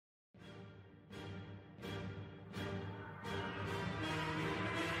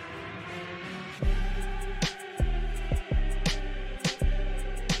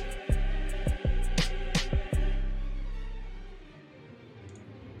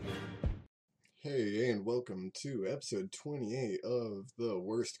Hey, and welcome to episode 28 of The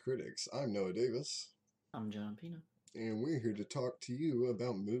Worst Critics. I'm Noah Davis, I'm John Pino. and we're here to talk to you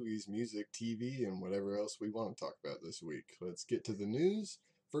about movies, music, TV, and whatever else we want to talk about this week. Let's get to the news.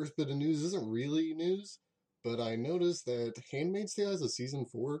 First bit of news isn't really news, but I noticed that Handmaid's Tale has a season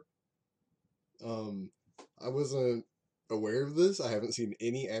 4. Um, I wasn't aware of this. I haven't seen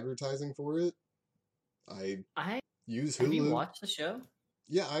any advertising for it. I I use Have you Hulu. watched the show?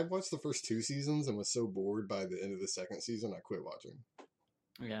 Yeah, I watched the first 2 seasons and was so bored by the end of the second season, I quit watching.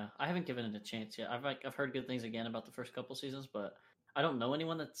 Yeah, I haven't given it a chance yet. I've heard good things again about the first couple seasons, but I don't know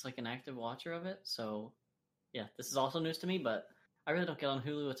anyone that's like an active watcher of it. So yeah, this is also news to me, but I really don't get on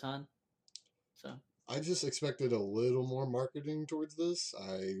Hulu a ton. So I just expected a little more marketing towards this.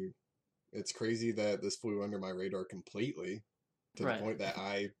 It's crazy that this flew under my radar completely to the right, point that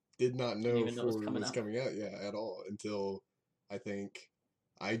I did not didn't know even know it was for coming was out. coming out, yeah, at all until I think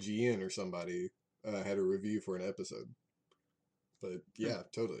IGN or somebody had a review for an episode. But Hmm. yeah,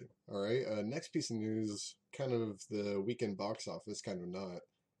 totally. All right. Next piece of news, kind of the weekend box office, kind of not.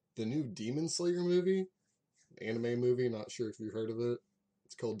 The new Demon Slayer movie, anime movie. Not sure if you've heard of it.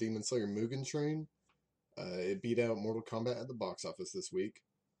 It's called Demon Slayer Mugen Train. It beat out Mortal Kombat at the box office this week.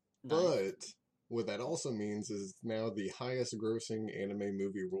 Nice. But what that also means is now the highest grossing anime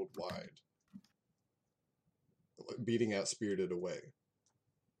movie worldwide, beating out Spirited Away.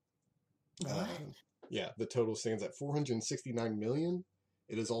 What? Uh, yeah, the total stands at 469 million.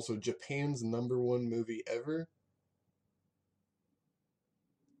 It is also Japan's #1 movie ever.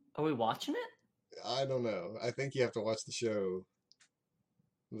 Are we watching it? I don't know. I think you have to watch the show,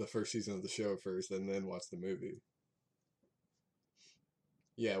 the first season of the show first, and then watch the movie.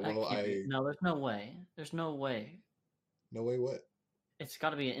 Yeah, That well, can't be. No, there's no way. There's no way. no way, what? It's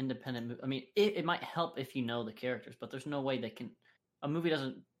got to be an independent movie. I mean, it might help if you know the characters, but there's no way they can. A movie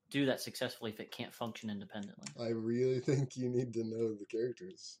doesn't do that successfully if it can't function independently. I really think you need to know the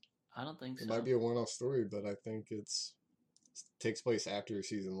characters. I don't think It might so. be a one-off story, but I think it takes place after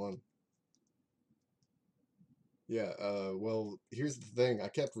season 1. Yeah, well, here's the thing. I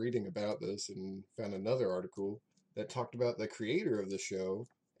kept reading about this and found another article that talked about the creator of the show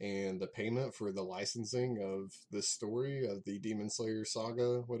and the payment for the licensing of this story of the Demon Slayer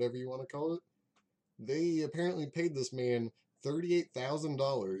saga, whatever you want to call it. They apparently paid this man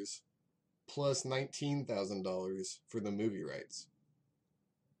 $38,000 plus $19,000 for the movie rights.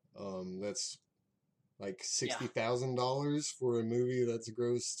 That's like Yeah, $60,000 for a movie that's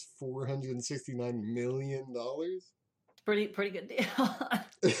grossed $469 million. it's pretty good deal.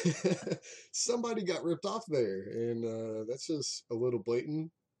 Somebody got ripped off there, and that's just a little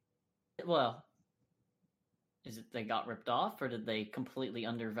blatant. Well, is it they got ripped off, or did they completely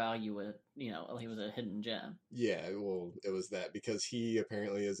undervalue it? You know, he was a hidden gem. Yeah, well, it was that because he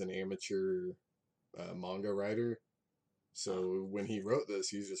apparently is an amateur manga writer. Oh, So when he wrote this,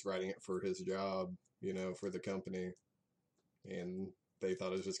 he was just writing it for his job, for the company, and they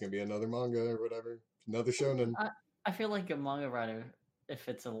thought it was just gonna be another manga or whatever, another shonen. I feel like a manga writer, if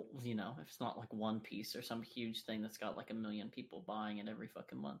it's if it's not like One Piece or some huge thing that's got like a million people buying it every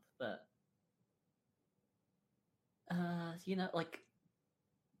fucking month, that like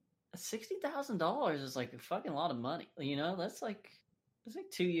 $60,000 is like a fucking lot of money. That's like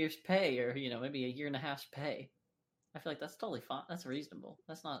 2 years' pay, or maybe a year and a half's pay. I feel like that's totally fine. That's reasonable.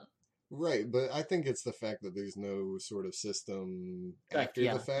 That's not Right, but I think it's the fact that there's no sort of system like after the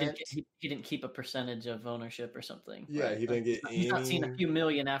yeah. fact. He didn't keep a percentage of ownership or something, Yeah, right? he Like didn't get he's not seeing a any. few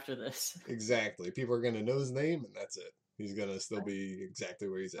million after this. Exactly. People are gonna know his name, and that's it. He's gonna still That, be exactly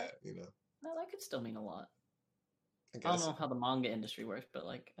where he's that, at. no, that could still mean a lot. I I don't guess. know how the manga industry works, but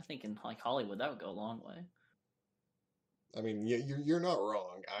like I think in like Hollywood that would go a long way. I mean, yeah, you're not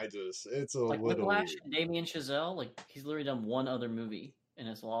wrong. It's a Like little Whiplash weird. and Damien Chazelle, like he's literally done one other movie and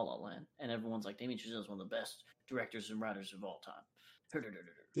it's La La Land, and everyone's like Damien Chazelle is one of the best directors and writers of all time.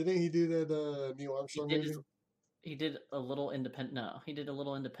 Didn't he do that Neil He Armstrong did his, movie? he did a little independent. No, he did a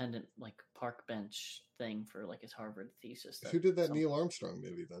little independent like park bench thing for like his Harvard thesis. That Who did that some Neil Armstrong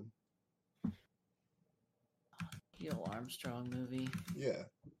movie then? Neil Armstrong movie. Yeah,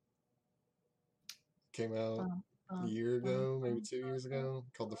 came out Bum, a bum, year bum, ago, maybe bum, 2 years bum, ago,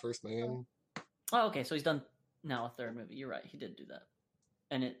 called The First bum. Man. Oh, okay. So he's done now a third movie. You're right. He did do that,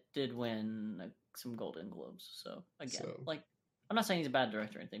 and it did win some Golden Globes. So again, So like I'm not saying he's a bad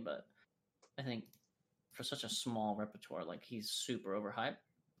director or anything, but I think for such a small repertoire, like he's super overhyped,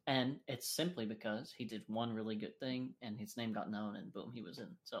 and it's simply because he did one really good thing, and his name got known, and boom, he was in.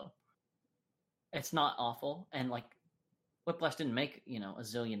 So it's not awful, and like Whiplash didn't make $1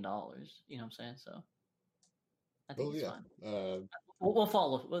 zillion. You know what I'm saying? So I think well, he's yeah. fine. We'll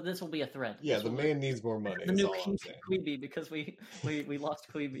follow. Well, this will be a thread. Yeah, This the will man needs more money, the is new all I'm saying. Queeby because we lost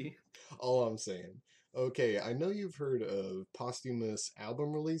Queeby. All I'm saying. Okay, I know you've heard of posthumous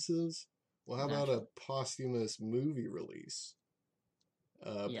album releases. Well, how about a Naturally, posthumous movie release?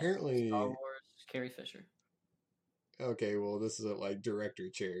 yeah. Star Apparently, Wars, Carrie Fisher. okay, well, this is a like director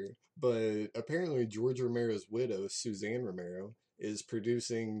chair, but apparently George Romero's widow, Suzanne Romero, is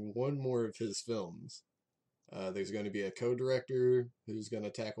producing one more of his films. There's going to be a co-director who's going to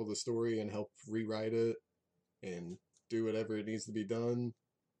tackle the story and help rewrite it and do whatever it needs to be done.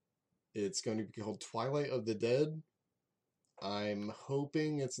 It's going to be called Twilight of the Dead. I'm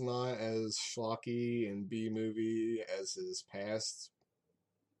hoping it's not as schlocky and B movie as his past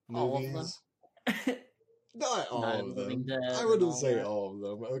All of them. movies. Not Night all of of the Living them. I Dead and wouldn't all say that. all of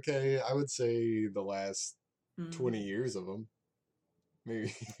them. Okay, I would say the last 20 Mm. years of them.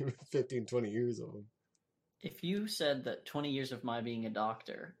 Maybe 15, 20 years of them. If you said that 20 years of my being a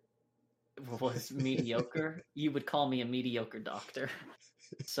doctor was mediocre, you would call me a mediocre doctor.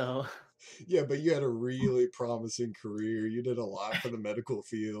 So, Yeah, but you had a really promising career. You did a lot for the medical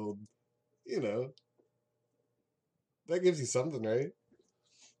field. You know, that gives you something, right?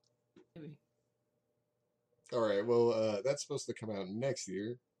 maybe. All right, well, that's supposed to come out next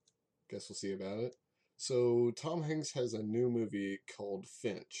year. Guess we'll see about it. So, Tom Hanks has a new movie called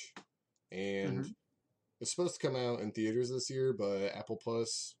Finch, and Mm-hmm. it's supposed to come out in theaters this year, but Apple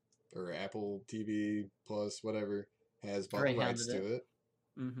Plus or Apple TV Plus, whatever, has bought the rights Greyhounded it. to it.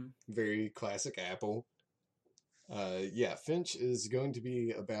 Mm-hmm. Very classic Apple. Yeah, Finch is going to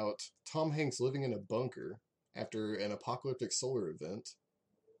be about Tom Hanks living in a bunker after an apocalyptic solar event.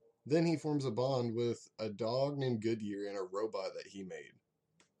 Then he forms a bond with a dog named Goodyear and a robot that he made.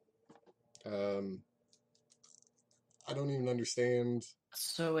 Um, I don't even understand,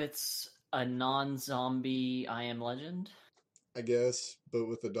 So it's a non-zombie I Am Legend. I guess, but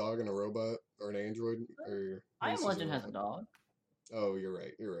with a dog and a robot or an android, or I maybe Am it's just a Legend has a robot. dog. Oh, you're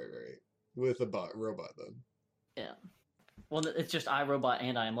right. You're right. Right. With a robot then. Yeah. Well, it's just iRobot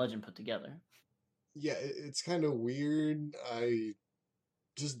and I Am Legend put together. Yeah, it's kind of weird. I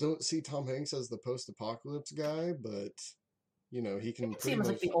just don't see Tom Hanks as the post-apocalypse guy, but he I can can see pretty him as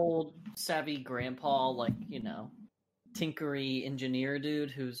much. like the old savvy grandpa, like tinkery engineer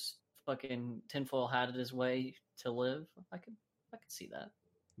dude who's fucking tinfoil hatted his way to live. I could see that.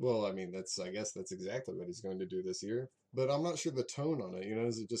 Well, I mean, I guess that's exactly what he's going to do this year. But I'm not sure the tone on it.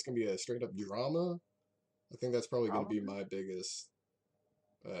 Is it just going to be a straight up drama? I think that's probably going to be Probably. my biggest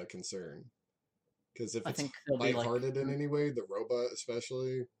concern. Because if I it's think they'll be like. lighthearted in any way, the robot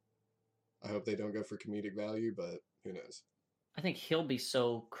especially, I hope they don't go for comedic value, but who knows? I think he'll be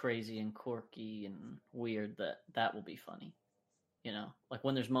so crazy and quirky and weird that that will be funny. Like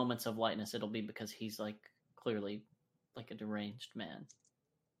when there's moments of lightness, it'll be because he's like clearly like a deranged man.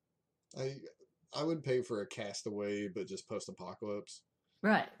 I I would pay for a Castaway, but just post apocalypse.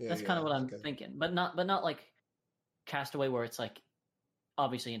 Right. Yeah, That's kind yeah, of what I'm okay. thinking, but not like Castaway where it's like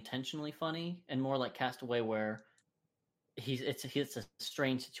obviously intentionally funny, and more like Castaway where it's a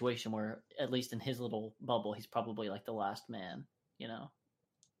strange situation where at least in his little bubble he's probably like the last man,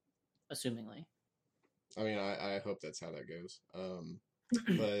 assumingly. I mean, I hope that's how that goes.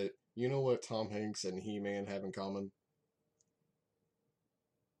 But you know what Tom Hanks and He-Man have in common?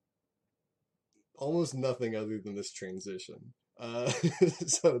 Almost nothing other than this transition.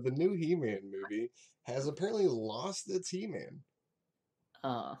 So the new He-Man movie has apparently lost its He-Man.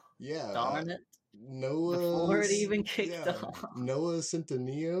 Yeah, Darn it. Noah, Before it even kicked yeah, off. Noah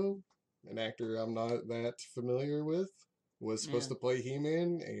Centineo, an actor I'm not that familiar with, was supposed Yeah. to play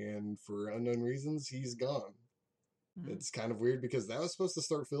He-Man, and for unknown reasons, he's gone. Mm. It's kind of weird because that was supposed to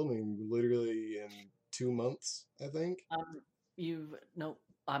start filming literally in 2 months, I think.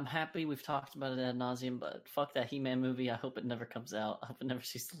 I'm happy we've talked about it ad nauseum, but fuck that He-Man movie. I hope it never comes out. I hope it never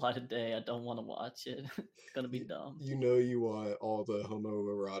sees the light of day. I don't want to watch it. It's gonna be dumb. You want all the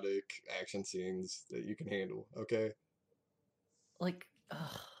homoerotic action scenes that you can handle, okay? Like,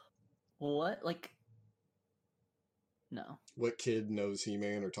 what? Like, no. What kid knows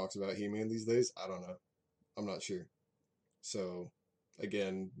He-Man or talks about He-Man these days? I don't know. I'm not sure. So,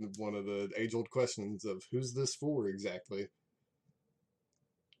 again, one of the age-old questions of who's this for exactly?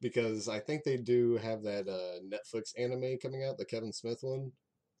 Because I think they do have that Netflix anime coming out, the Kevin Smith one.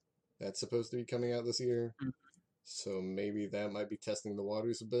 That's supposed to be coming out this year. Mm. So maybe that might be testing the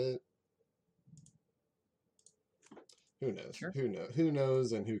waters a bit. Who knows? Sure. Who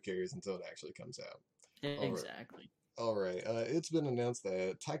knows and who cares until it actually comes out. Exactly. All right. It's been announced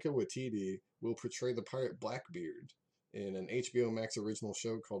that Taika Waititi will portray the pirate Blackbeard in an HBO Max original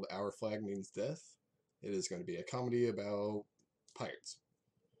show called Our Flag Means Death. It is going to be a comedy about pirates.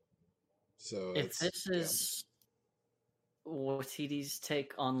 So If it's this yeah. is Watiti's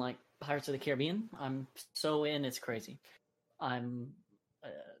take on like Pirates of the Caribbean, I'm so in. It's crazy. I'm.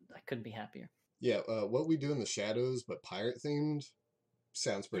 I couldn't be happier. Yeah, what we do in the shadows, but pirate themed,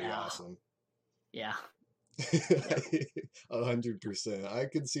 sounds pretty Yeah. awesome. Yeah. 100%. I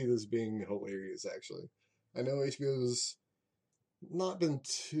could see this being hilarious, actually. I know HBO's not been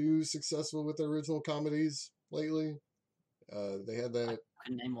too successful with their original comedies lately. They had I that.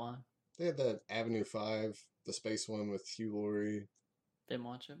 couldn't name one. They had that Avenue 5, the space one with Hugh Laurie. Didn't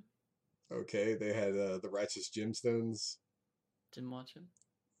watch it. Okay, they had the Righteous Gemstones. Didn't watch it.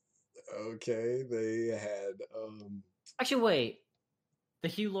 Okay, they had Actually, wait. The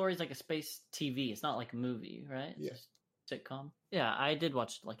Hugh Laurie's like a space TV. It's not like a movie, right? It's yeah, just sitcom. Yeah, I did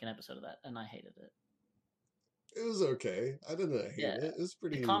watch like an episode of that, and I hated it. it was okay. I didn't hate Yeah, it. It was the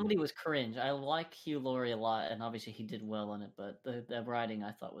pretty. comedy was cringe. I like Hugh Laurie a lot, and obviously he did well in it. But the writing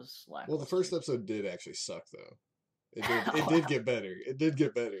I thought was Well, the lackluster. first episode did actually suck, though. It did get better. It did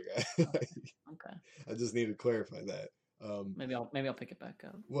get better. Okay, I just need to clarify that. maybe I'll pick it back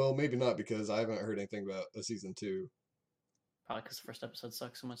up. Well, maybe not because I haven't heard anything about a season 2. Probably because the first episode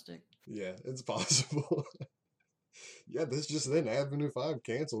sucks so much dick. Yeah, it's possible. Yeah, this just then Avenue 5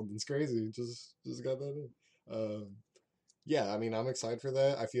 canceled. It's crazy. Just got that in. Yeah, I mean, I'm excited for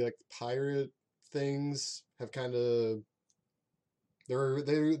that. I feel like pirate things have kind of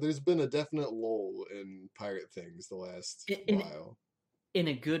there's been a definite lull in pirate things the last while. In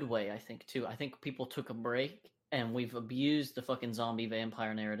a good way, I think too. I think people took a break, and we've abused the fucking zombie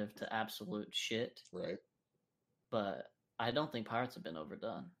vampire narrative to absolute shit. Right. But I don't think pirates have been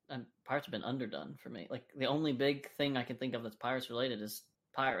overdone, and pirates have been underdone for me. Like the only big thing I can think of that's pirates related is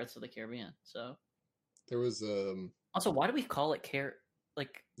Pirates of the Caribbean. So there was also, why do we call it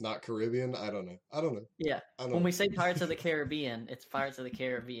like not Caribbean? I don't know. Yeah, when we say Pirates of the Caribbean, it's Pirates of the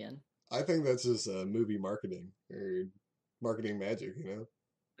Caribbean. I think that's just movie marketing or marketing magic,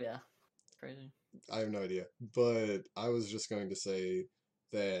 Yeah, crazy. I have no idea, but I was just going to say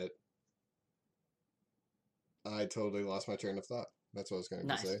that I totally lost my train of thought. That's what I was going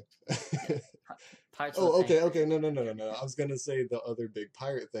to say. Yeah. Pirates oh, okay. No. I was going to say the other big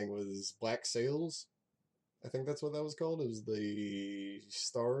pirate thing was Black Sails. I think that's what that was called. It was the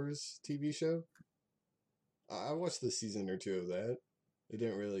Stars TV show. I watched the season or 2 of that. It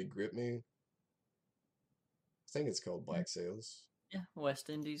didn't really grip me. I think it's called Black Sails. Yeah, West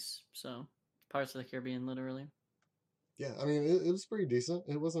Indies. So Pirates of the Caribbean, literally. Yeah, I mean, it was pretty decent.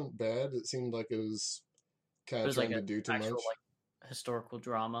 It wasn't bad. It seemed like it was kind of trying to do too much. Like historical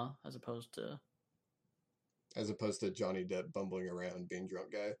drama as opposed to Johnny Depp bumbling around being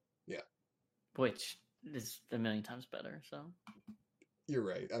drunk guy. Yeah. Which is a million times better, so. You're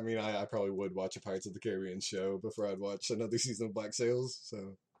right. I mean, I probably would watch a Pirates of the Caribbean show before I'd watch another season of Black Sails,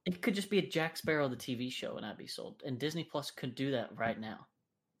 so. It could just be a Jack Sparrow the TV show and I'd be sold. And Disney Plus could do that right now.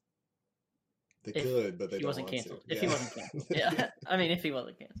 They could, but they don't want to. If he wasn't canceled. Yeah. I mean, if he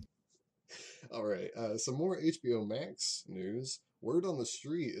wasn't canceled. All right. Some more HBO Max news. Word on the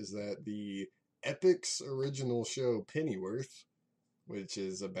street is that the Epix original show Pennyworth, which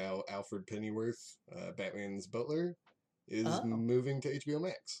is about Alfred Pennyworth, Batman's butler, is moving to HBO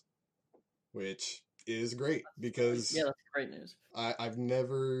Max, which is great because yeah, that's great news. I've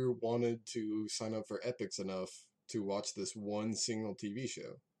never wanted to sign up for Epix enough to watch this one single TV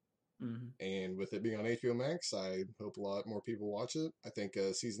show. Mm-hmm. And with it being on HBO Max, I hope a lot more people watch it. I think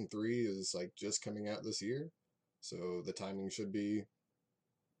season 3 is like just coming out this year, so the timing should be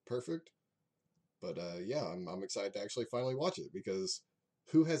perfect. But yeah, I'm excited to actually finally watch it because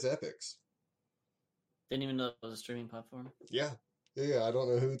who has Epix? Didn't even know it was a streaming platform. Yeah. I don't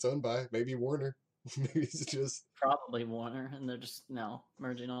know who it's owned by. Maybe Warner. Maybe it's just probably Warner, and they're just now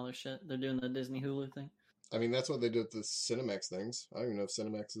merging all their shit. They're doing the Disney Hulu thing. I mean, that's what they do with the Cinemax things. I don't even know if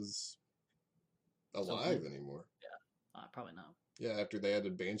Cinemax is alive anymore. Yeah, probably not. Yeah, after they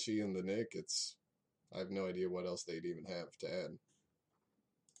added Banshee and the Nick, I have no idea what else they'd even have to add.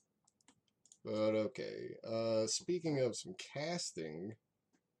 But okay, speaking of some casting,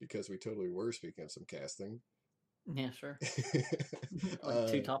 because we totally were speaking of some casting. Yeah, sure.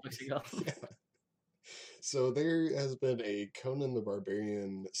 Like 2 topics ago. Yeah. So there has been a Conan the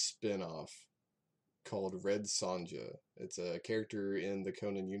Barbarian spinoff called Red Sonja. It's a character in the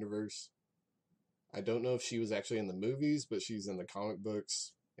Conan universe. I don't know if she was actually in the movies, but she's in the comic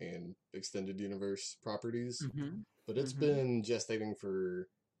books and extended universe properties. Mm-hmm. But it's been gestating for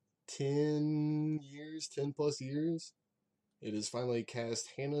 10 plus years. It is finally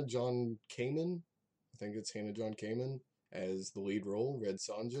cast Hannah John Kamen. I think it's Hannah John Kamen as the lead role, Red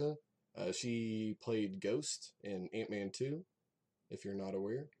Sonja. She played Ghost in Ant-Man 2. if you're not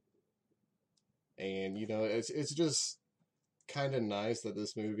aware. And, it's just kind of nice that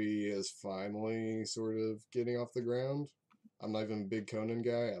this movie is finally sort of getting off the ground. I'm not even a big Conan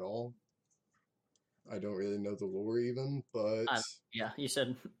guy at all. I don't really know the lore even, but Yeah, you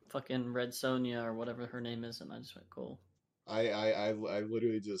said fucking Red Sonja or whatever her name is, and I just went, cool. I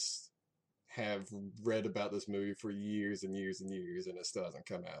literally just have read about this movie for years and years and years, and it still hasn't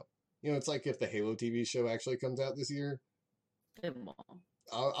come out. It's like if the Halo TV show actually comes out this year, It won't.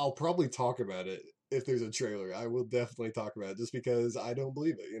 I'll probably talk about it if there's a trailer. I will definitely talk about it just because I don't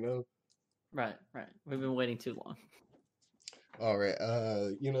believe it. Right. We've been waiting too long. All right,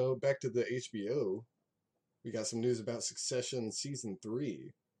 back to the HBO. We got some news about Succession season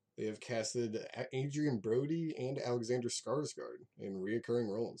 3. They have casted Adrian Brody and Alexander Skarsgård in reoccurring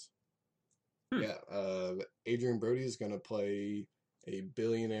roles. Yeah, Adrian Brody is going to play a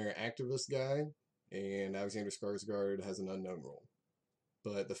billionaire activist guy, and Alexander Skarsgård has an unknown role.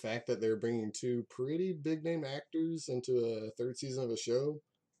 But the fact that they're bringing two pretty big name actors into a third season of a show,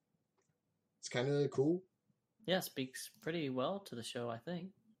 it's kind of cool. Yeah, speaks pretty well to the show, I think.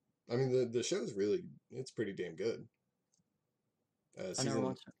 I mean, the show's it's pretty damn good. I never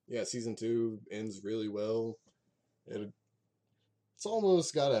watched it. Yeah, season 2 ends really well. It's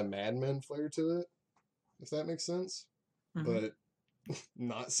almost got a Mad Men flair to it, if that makes sense, but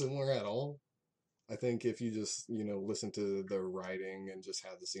not similar at all. I think if you just, listen to the writing and just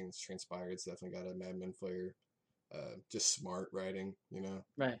how the scenes transpire, it's definitely got a Mad Men flair. Just smart writing,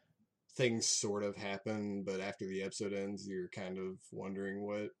 Right. Things sort of happen, but after the episode ends, you're kind of wondering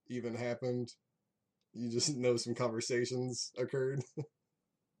what even happened. You just know some conversations occurred.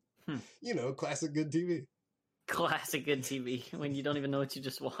 Classic good TV. Classic good TV when you don't even know what you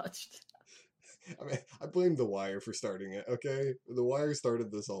just watched. I mean, I blame The Wire for starting it, okay? The Wire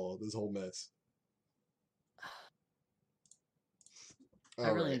started this whole mess. I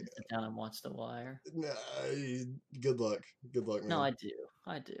really need to sit down and watch The Wire. Nah, good luck. Good luck, man. No, I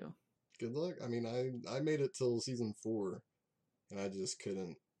do. Good luck. I mean, I made it till season 4, and I just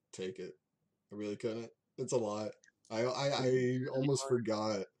couldn't take it. I really couldn't. It's a lot. I almost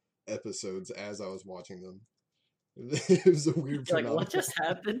forgot episodes as I was watching them. It was a weird phenomenon. What just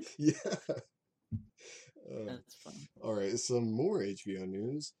happened? Yeah. That's fun. All right, some more HBO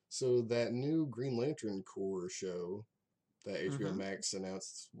news. So that new Green Lantern Corps show that HBO Max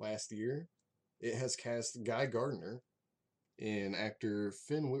announced last year, it has cast Guy Gardner in actor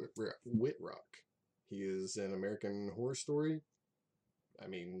Finn Wittrock. He is in American Horror Story. I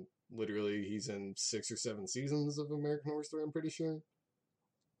mean, literally, he's in 6 or 7 seasons of American Horror Story, I'm pretty sure.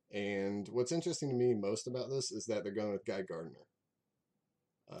 And what's interesting to me most about this is that they're going with Guy Gardner.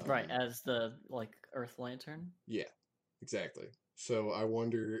 Right, as the, Earth Lantern? Yeah, exactly. So I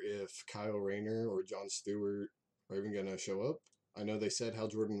wonder if Kyle Rayner or Jon Stewart are even going to show up. I know they said Hal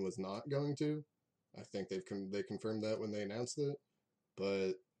Jordan was not going to. I think they confirmed that when they announced it.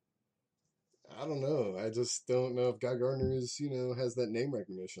 But I don't know. I just don't know if Guy Gardner has that name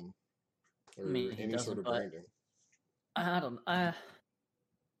recognition or any sort of branding. I don't. I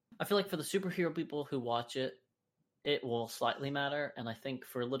feel like for the superhero people who watch it, it will slightly matter. And I think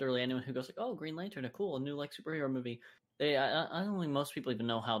for literally anyone who goes "Oh, Green Lantern, a new superhero movie," I don't think most people even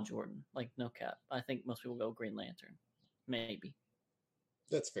know Hal Jordan. No cap. I think most people go Green Lantern, maybe.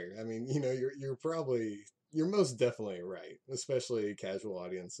 That's fair. I mean, you're most definitely right, especially casual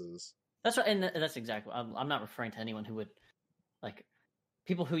audiences. That's right, and that's exactly. I'm not referring to anyone who would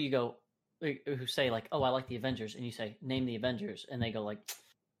people who you go who say "Oh, I like the Avengers," and you say name the Avengers, and they go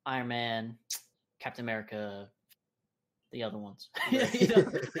Iron Man, Captain America, the other ones.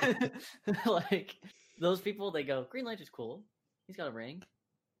 Those people, they go Green Lantern's cool. He's got a ring.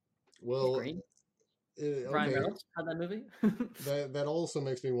 Well, he's green. Ryan Reynolds had that movie. that also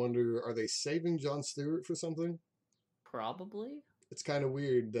makes me wonder: are they saving Jon Stewart for something? Probably. It's kind of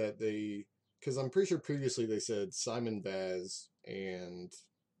weird that because I'm pretty sure previously they said Simon Baz and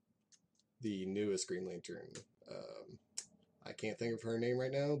the newest Green Lantern. I can't think of her name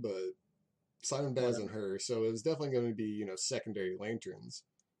right now, but Simon Baz and her. So it was definitely going to be secondary lanterns.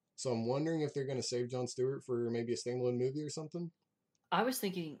 So I'm wondering if they're going to save Jon Stewart for maybe a standalone movie or something. I was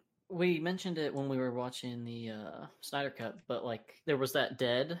thinking. We mentioned it when we were watching the Snyder Cut, but there was that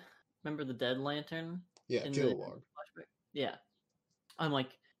Dead. Remember the Dead Lantern? Yeah, Kilowog. Yeah, I'm and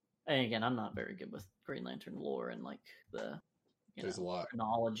again, I'm not very good with Green Lantern lore and the there's a lot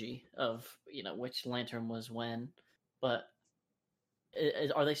chronology of which lantern was when, but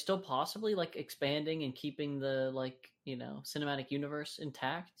are they still possibly expanding and keeping the cinematic universe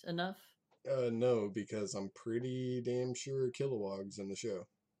intact enough? No, because I'm pretty damn sure Kilowog's in the show.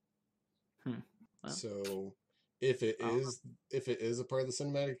 Well. So Oh, if it is a part of the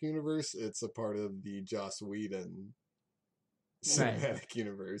cinematic universe, it's a part of the Joss Whedon right. cinematic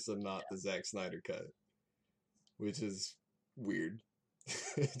universe and not Yeah. the Zack Snyder cut, which is weird.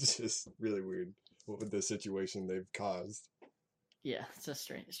 It's just really weird what the situation they've caused. Yeah, it's a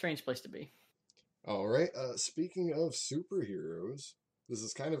strange place to be. All right. Speaking of superheroes, this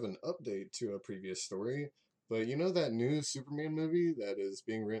is kind of an update to a previous story. But you know that new Superman movie that is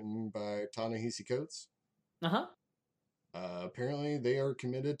being written by Ta-Nehisi Coates? Uh-huh. Apparently, they are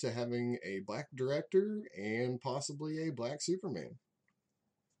committed to having a black director and possibly a black Superman.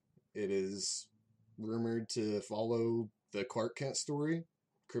 It is rumored to follow the Clark Kent story,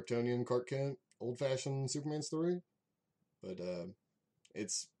 Kryptonian Clark Kent, old-fashioned Superman story. But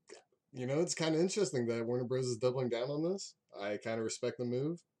it's it's kind of interesting that Warner Bros. Is doubling down on this. I kind of respect the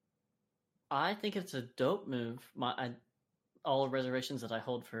move. I think it's a dope move. All the reservations that I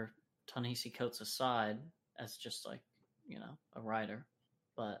hold for Ta-Nehisi Coates aside, as just like, a writer,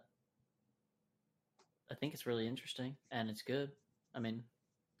 but I think it's really interesting and it's good. I mean,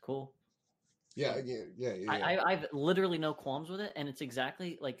 cool. Yeah, Like, yeah. I've literally no qualms with it, and it's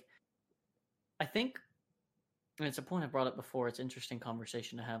exactly like I think. And it's a point I brought up before. It's an interesting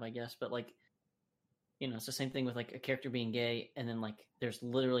conversation to have, I guess. But like, it's the same thing with like a character being gay, and then like there's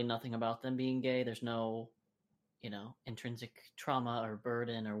literally nothing about them being gay. There's no, intrinsic trauma or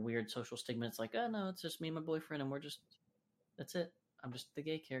burden or weird social stigma. It's like, oh no, it's just me and my boyfriend, and that's it. I'm just the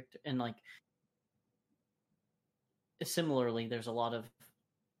gay character. And like, similarly, there's a lot of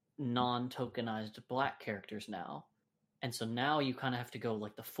non-tokenized black characters now, and so now you kind of have to go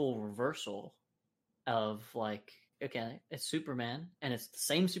like the full reversal of like, okay, it's Superman, and it's the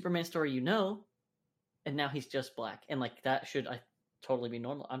same Superman story, and now he's just black, and like that should I totally be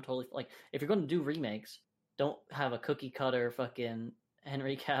normal. I'm totally like, if you're going to do remakes, don't have a cookie cutter fucking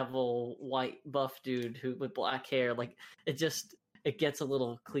Henry Cavill white buff dude who with black hair. Like it gets a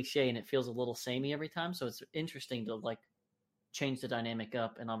little cliche and it feels a little samey every time. So it's interesting to like change the dynamic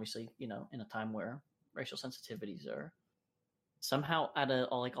up, and obviously, in a time where racial sensitivities are somehow at a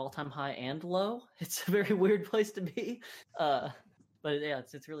like all-time high and low. It's a very weird place to be. But yeah,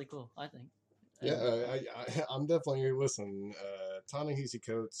 it's really cool, I think. Yeah, And I'm definitely listen. Ta-Nehisi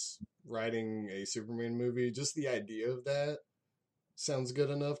Coates writing a Superman movie, just the idea of that sounds good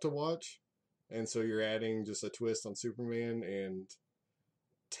enough to watch. And so you're adding just a twist on Superman and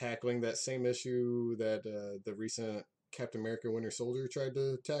tackling that same issue that the recent Captain America Winter Soldier tried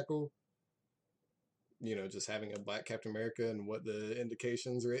to tackle. Just having a black Captain America and what the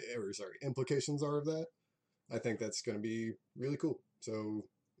indications or sorry, implications are of that. I think that's going to be really cool. So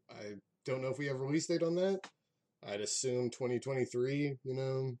I don't know if we have a release date on that. I'd assume 2023,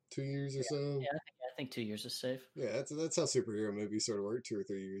 2 years or so. yeah, I think 2 years is safe. Yeah, that's how superhero movies sort of work, 2 or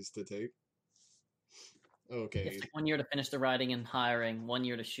 3 years to take. It's Okay, like 1 year to finish the writing and hiring, 1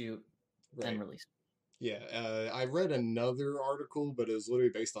 year to shoot, then right. release. Yeah, I read another article, but it was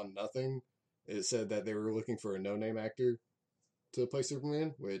literally based on nothing. It said that they were looking for a no-name actor to play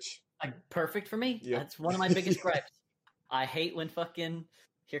Superman, which, Like, perfect for me. yep. That's one of my biggest gripes. I hate when fucking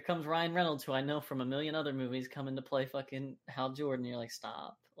here comes Ryan Reynolds, who I know from a million other movies, coming to play fucking Hal Jordan. You're like,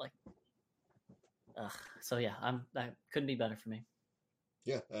 stop. Like, ugh. So yeah, that couldn't be better for me.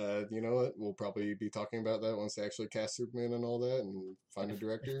 Yeah, you know what? We'll probably be talking about that once they actually cast Superman and all that and find Like a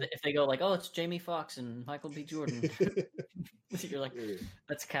director. if they go like, oh, it's Jamie Foxx and Michael B. Jordan, you're like, Yeah.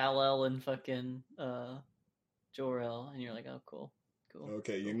 that's Kal-El and fucking Jor-El, and you're like, oh, cool, cool,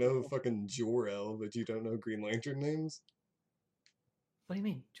 Okay, you cool, know cool. fucking Jor-El, but you don't know Green Lantern names? What do you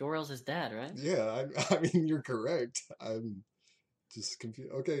mean? Jor-El's his dad, right? Yeah, I mean, you're correct. I'm just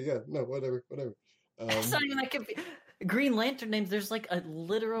confused. Okay, yeah, no, whatever. It's not even that Green Lantern names. There's like a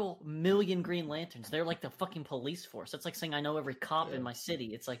literal million Green Lanterns. They're like the fucking police force. That's like saying I know every cop Yeah, in my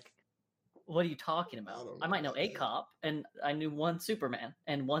city. It's like, what are you talking I about? don't I know might know about a that. cop, and I knew one Superman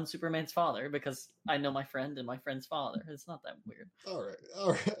and one Superman's father because I know my friend and my friend's father. It's not that weird. All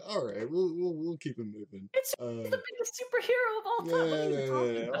right. We'll keep it moving. He's the biggest superhero of all time. What are you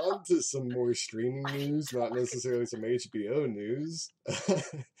talking about? On to some more streaming news, not necessarily some HBO news.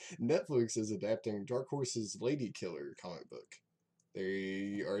 Netflix is adapting Dark Horse's Lady Killer comic book.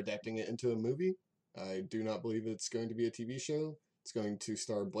 They are adapting it into a movie. I do not believe it's going to be a TV show. It's going to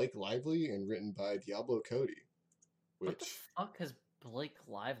star Blake Lively and written by Diablo Cody. What the Which, fuck has Blake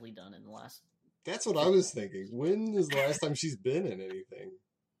Lively done in the last that's what I 50? was thinking. When is the last time she's been in anything?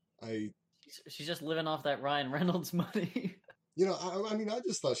 I She's just living off that Ryan Reynolds money. I mean, I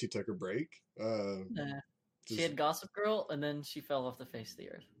just thought she took a break. Nah. She Just had Gossip Girl, and then she fell off the face of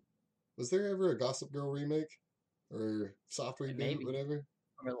the earth. Was there ever a Gossip Girl remake or soft reboot, Maybe, whatever?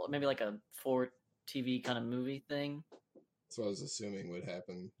 or maybe like a 14 TV kind of movie thing. That's what I was assuming would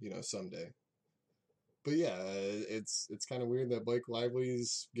happen, someday. But yeah, it's kind of weird that Blake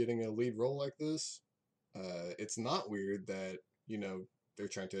Lively's getting a lead role like this. It's not weird that, they're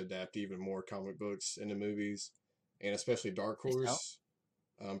trying to adapt even more comic books into movies, and especially Dark Horse.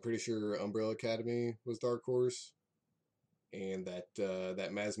 I'm pretty sure Umbrella Academy was Dark Horse, and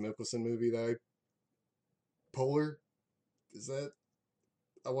that Mads Mikkelsen movie that Polar, is that?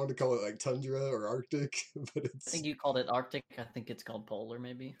 I wanted to call it like Tundra or Arctic, but I it's think you called it Arctic. I think it's called Polar,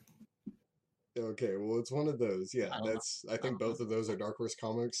 maybe. okay. Well, it's one of those. Yeah, I don't know. I I think don't know. both of those are Dark Horse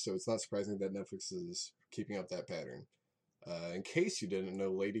comics, so it's not surprising that Netflix is keeping up that pattern. In case you didn't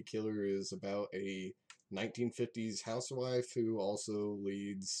know, Lady Killer is about a 1950s housewife who also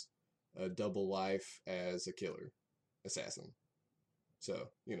leads a double life as a killer assassin. So,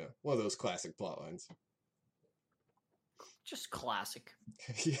 one of those classic plot lines. Just classic.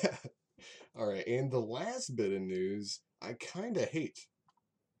 Yeah. All right. And the last bit of news I kind of hate.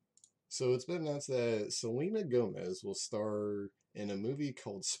 So it's been announced that Selena Gomez will star in a movie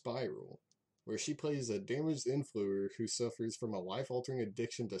called Spiral, where she plays a damaged influencer who suffers from a life-altering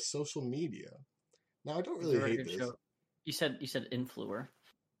addiction to social media. Now, I don't really hate this. Show. You said influencer.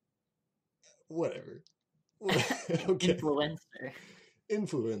 Whatever. Okay.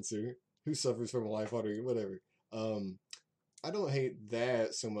 Influencer who suffers from a life-altering, whatever. I don't hate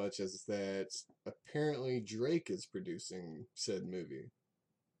that so much as that apparently Drake is producing said movie.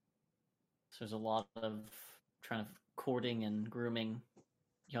 So there's a lot of kind of courting and grooming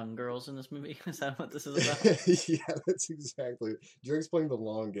young girls in this movie. Is that what this is about? Yeah, that's exactly. Drake's playing the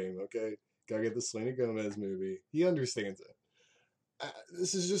long game, okay? Gotta get the Selena Gomez movie. He understands it.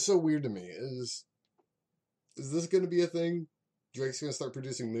 This is just so weird to me. Is this going to be a thing? Drake's going to start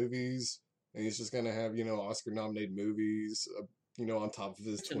producing movies, and he's just going to have, Oscar-nominated movies, on top of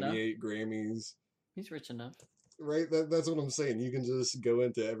his 28 Grammys. He's rich enough. Right? That's what I'm saying. You can just go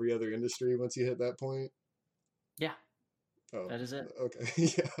into every other industry once you hit that point. Yeah. Oh, that is it. Okay.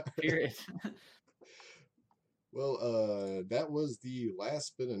 Yeah. Period. Well, that was the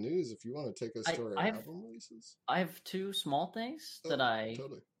last bit of news. If you want to take us to our album releases. I have two small things that I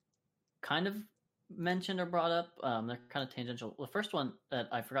kind of mentioned or brought up. They're kind of tangential. The first one that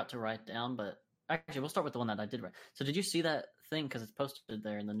I forgot to write down, but actually we'll start with the one that I did write. So did you see that thing? Because it's posted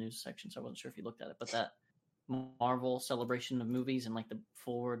there in the news section, so I wasn't sure if you looked at it. But that Marvel celebration of movies and like the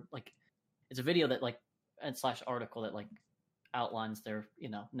forward, like it's a video that like and / article that like outlines their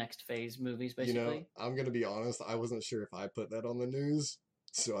next phase movies basically. I'm gonna be honest, I wasn't sure if I put that on the news,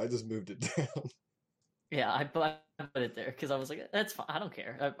 so I just moved it down. Yeah, I put it there because I was like, that's fine, I don't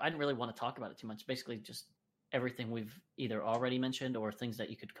care. I didn't really want to talk about it too much. Basically just everything we've either already mentioned or things that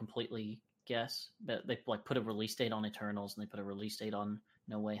you could completely guess. But they like put a release date on Eternals, and they put a release date on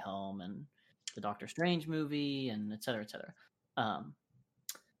No Way Home and the Doctor Strange movie, and et cetera, et cetera.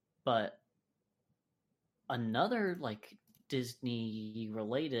 But another like Disney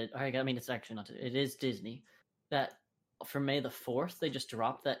related, I mean, it's actually not, it is Disney, that for May the 4th, they just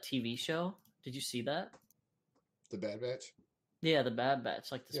dropped that TV show. Did you see that? The Bad Batch? Yeah, the Bad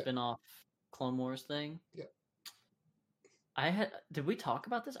Batch, like the spin-off Clone Wars thing. Yeah. Did we talk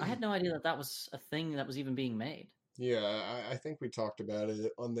about this? I had no idea that was a thing that was even being made. Yeah, I think we talked about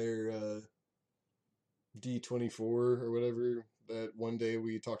it on their D24 or whatever, that one day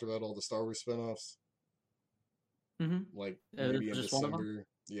we talked about all the Star Wars spinoffs. Mm-hmm. Like maybe in December.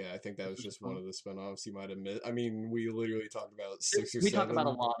 Yeah, I think that was just one of the spinoffs. You might have missed. I mean, we literally talked about 6 or 7. We talk about a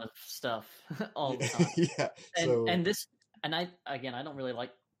lot of stuff all the time. Yeah. And I don't really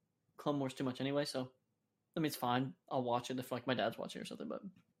like Clone Wars too much anyway, so I mean it's fine. I'll watch it if like my dad's watching or something. But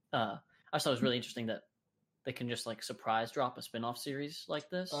I just thought it was really interesting that they can just like surprise drop a spin-off series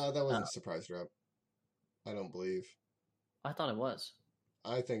like this. That wasn't a surprise drop. I don't believe. I thought it was.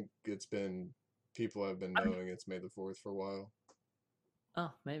 I think people have been knowing it's May the 4th for a while. Oh,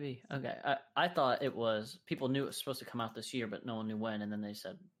 maybe. Okay. I thought it was, people knew it was supposed to come out this year, but no one knew when, and then they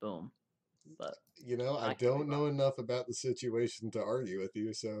said, boom. But I don't know enough about the situation to argue with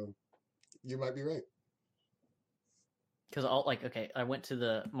you, so you might be right. Because I went to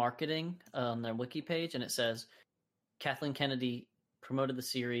the marketing on their wiki page, and it says Kathleen Kennedy promoted the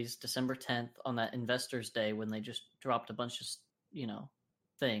series December 10th on that Investors Day when they just dropped a bunch of,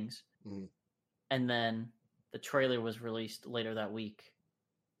 things. Mm-hmm. And then the trailer was released later that week,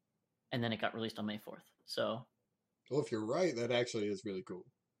 and then it got released on May 4th. So, well, if you're right, that actually is really cool.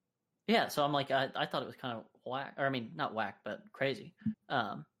 Yeah, so I'm like, I thought it was kind of whack, or I mean, not whack, but crazy.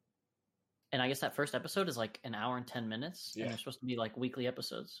 And I guess that first episode is like an hour and 10 minutes, and they're supposed to be like weekly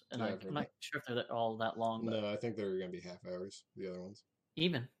episodes. And I'm not sure if they're all that long. No, I think they're going to be half hours, the other ones.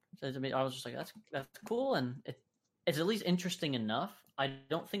 Even. I mean, I was just like, that's cool, and it's at least interesting enough. I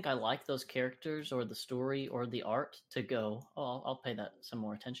don't think I like those characters or the story or the art to go, oh, I'll pay that some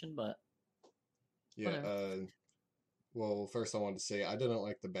more attention, but Yeah. whatever. Well, first I wanted to say I didn't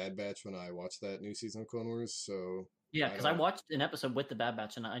like the Bad Batch when I watched that new season of Clone Wars, so Yeah, I because I don't. watched an episode with the Bad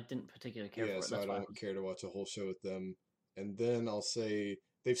Batch and I didn't particularly care Yeah, for it. so I That's why I don't was. care to watch a whole show with them. And then I'll say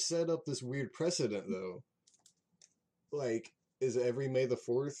they've set up this weird precedent though. Like, is every May the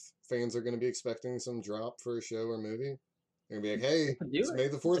 4th, fans are going to be expecting some drop for a show or movie? They're going to be like, They hey, could do it's it. May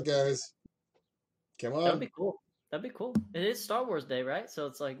the 4th, guys. Come That would on. be cool. That'd be cool. It is Star Wars Day, right? So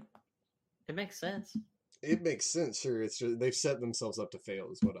it's like it makes sense. It makes sense, sure. It's just they've set themselves up to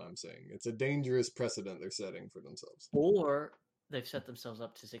fail, is what I'm saying. It's a dangerous precedent they're setting for themselves. Or they've set themselves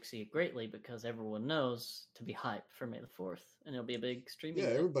up to succeed greatly because everyone knows to be hyped for May the 4th, and it'll be a big streaming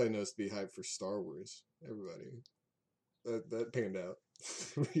Yeah, day. everybody knows to be hyped for Star Wars. Everybody. That panned out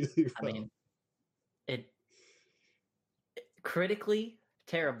really well. I mean, it critically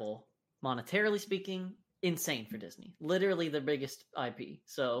terrible, monetarily speaking, insane for Disney. Literally the biggest IP.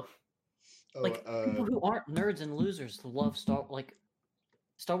 So, people who aren't nerds and losers love Star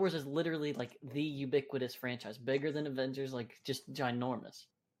Wars is literally like the ubiquitous franchise, bigger than Avengers, like just ginormous.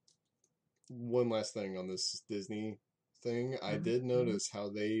 One last thing on this Disney thing. I did notice how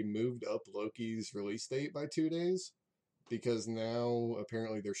they moved up Loki's release date by 2 days because now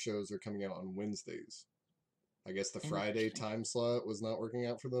apparently their shows are coming out on Wednesdays. I guess the Friday time slot was not working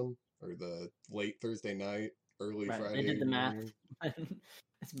out for them, or the late Thursday night, early Friday. They did the math.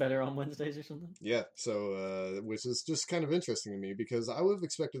 It's better on Wednesdays or something. Yeah, so which is just kind of interesting to me because I would have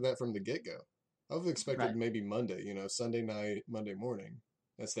expected that from the get-go. I would have expected maybe Monday, Sunday night, Monday morning.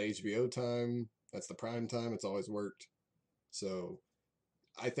 That's the HBO time. That's the prime time. It's always worked. So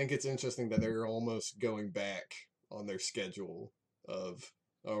I think it's interesting that they're almost going back on their schedule of,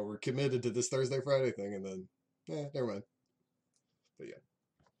 oh, we're committed to this Thursday, Friday thing, and then, never mind. But yeah.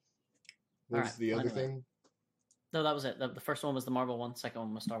 What was the other thing? No, that was it. The first one was the Marvel one. Second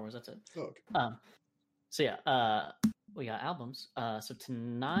one was Star Wars. That's it. Oh, okay. So yeah, we got albums. So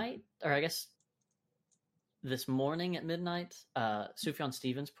tonight, or I guess this morning at midnight, Sufjan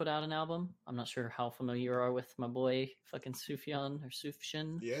Stevens put out an album. I'm not sure how familiar you are with my boy, fucking Sufjan or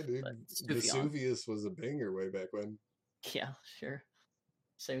Sufjan. Yeah, dude. Vesuvius was a banger way back when. Yeah, sure.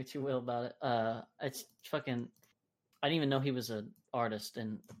 Say what you will about it. It's fucking. I didn't even know he was an artist,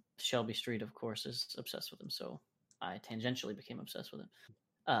 and Shelby Street, of course, is obsessed with him. So I tangentially became obsessed with him.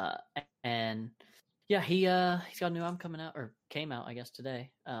 And yeah, he's got a new album coming out, or came out, I guess, today.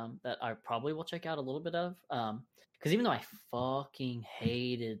 That I probably will check out a little bit of. Because even though I fucking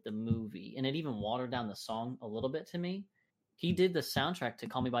hated the movie, and it even watered down the song a little bit to me, he did the soundtrack to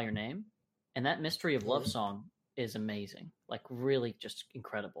Call Me by Your Name, and that Mystery of Love song is amazing, like really just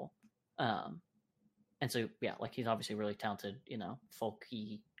incredible. And so yeah, like he's obviously a really talented,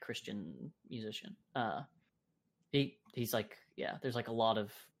 folky Christian musician. He's like, yeah, there's like a lot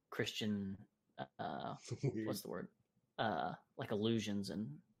of Christian what's the word? Like allusions and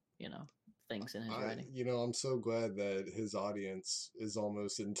things in his writing. I'm so glad that his audience is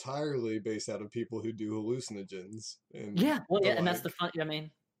almost entirely based out of people who do hallucinogens. And and that's the fun. I mean,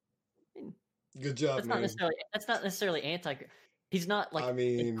 good job, man. That's not necessarily anti. He's not like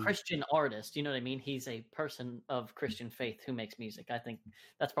a Christian artist. You know what I mean? He's a person of Christian faith who makes music. I think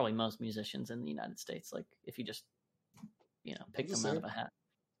that's probably most musicians in the United States. Like if you just, pick them out of a hat.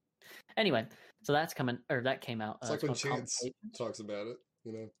 Anyway, so that's coming, or that came out. It's like when Chance talks about it,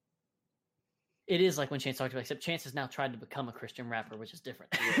 It is like when Chance talked about it, except Chance has now tried to become a Christian rapper, which is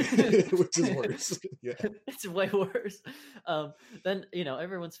different. Which is worse. Yeah. It's way worse. Then,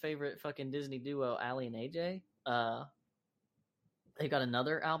 everyone's favorite fucking Disney duo, Ali and AJ, they got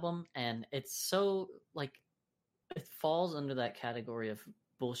another album, and it's so, like, it falls under that category of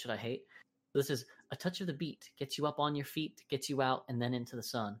bullshit I hate. This is A Touch of the Beat, gets you up on your feet, gets you out, and then into the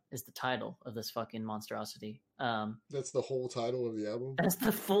sun, is the title of this fucking monstrosity. That's the whole title of the album? That's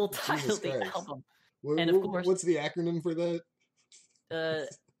the full title of the album. And of course... What's the acronym for that?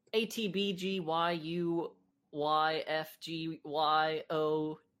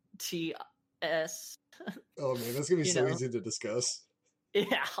 ATBGYUYFGYOTS. Oh man, that's gonna be so easy to discuss.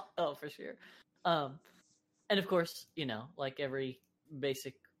 Yeah, for sure. And of course, like every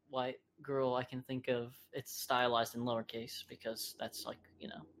basic white girl I can think of, it's stylized in lowercase because that's like,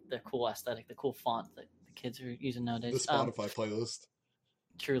 the cool aesthetic, the cool font that the kids are using nowadays. The Spotify playlist.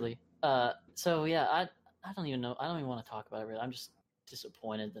 Truly. So yeah, I don't even know. I don't even want to talk about it really. I'm just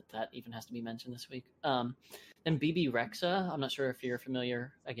disappointed that even has to be mentioned this week. Then BB Rexa, I'm not sure if you're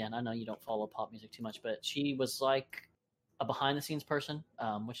familiar. Again, I know you don't follow pop music too much, but she was like a behind the scenes person,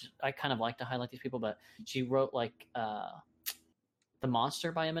 which I kind of like to highlight these people. But she wrote like "The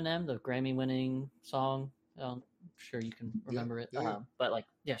Monster" by Eminem, the Grammy winning song. I'm sure you can Yeah, remember it. yeah. But like,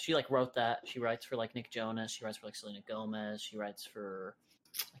 yeah, she like wrote that. She writes for like Nick Jonas. She writes for like Selena Gomez. She writes for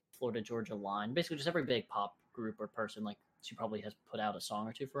like Florida Georgia Line. Basically, just every big pop group or person. Like, she probably has put out a song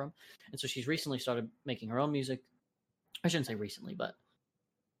or two for them. And so she's recently started making her own music. I shouldn't say recently, but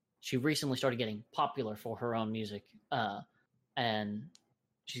she recently started getting popular for her own music. And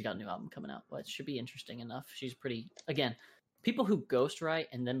she's got a new album coming out, but it should be interesting enough. She's pretty, again, people who ghostwrite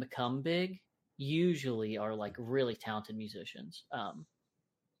and then become big usually are like really talented musicians.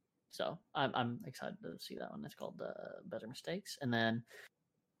 So I'm excited to see that one. It's called Better Mistakes. And then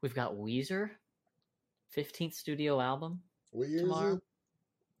we've got Weezer, 15th studio album What year is tomorrow.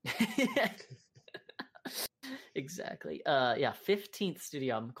 it? Exactly. 15th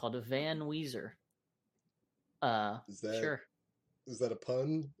studio album called Van Weezer. Sure. Is that a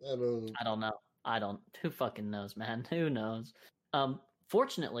pun? I don't know. Who fucking knows, man? Who knows?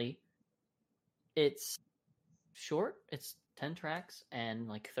 Fortunately, it's short. It's 10 tracks and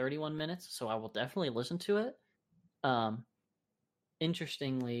like 31 minutes, so I will definitely listen to it.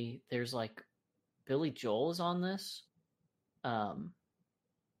 Interestingly, there's like Billy Joel is on this.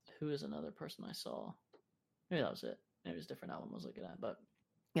 Who is another person I saw? Maybe that was it. Maybe it was a different album I was looking at, but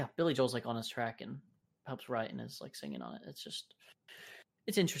yeah, Billy Joel's like on his track and helps write and is like singing on it.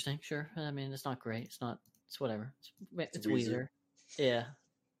 It's interesting, sure. I mean, it's not great. It's whatever. It's Weezer. Yeah.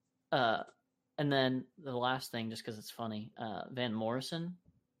 And then the last thing, just because it's funny, Van Morrison,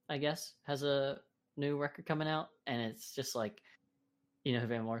 I guess, has a new record coming out, and it's just like, you know who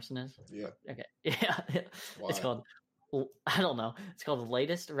Van Morrison is? Yeah. Okay. Yeah. Why? It's called, I don't know. It's called The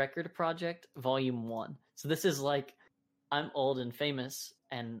Latest Record Project, Volume 1. So this is like, I'm old and famous,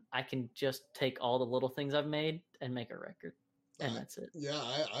 and I can just take all the little things I've made and make a record. And that's it. Yeah,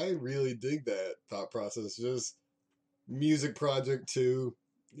 I really dig that thought process. Just music project 2,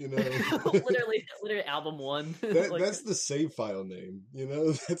 you know. literally album 1. Like, that's the save file name, you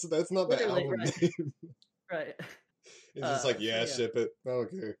know. That's not the album name. Right. It's just like, yeah, ship it. I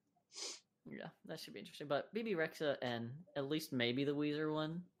don't care. Yeah, that should be interesting. But BB Rexa and at least maybe the Weezer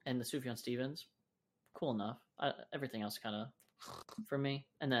one and the Sufjan Stevens, cool enough. Everything else kind of for me.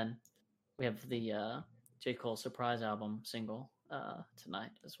 And then we have the J. Cole surprise album single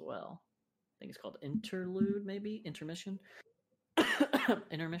tonight as well. I think it's called Interlude, maybe Intermission.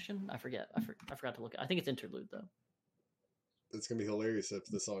 Intermission? I forget. I forgot to look. I think it's Interlude though. It's gonna be hilarious if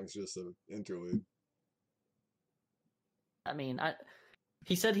the song's just an interlude. I mean,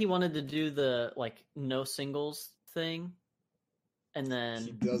 he said he wanted to do the like no singles thing, and then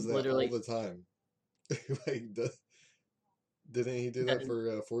he does that all the time. Like, didn't he do that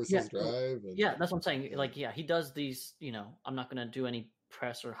for Forest Hills Drive? And, yeah, that's what I'm saying. Yeah. Like, yeah, he does these. You know, I'm not gonna do any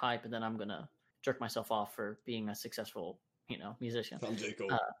press or hype, and then I'm gonna jerk myself off for being a successful, musician. I'm J. Cole.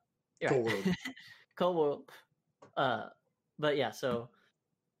 Cole World. Cole World. But yeah, so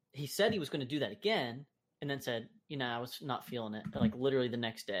he said he was going to do that again, and then said, I was not feeling it. Like literally the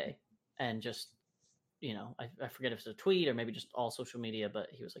next day, and just, I forget if it's a tweet or maybe just all social media, but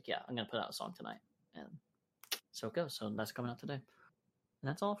he was like, yeah, I'm going to put out a song tonight, and so it goes. So that's coming out today, and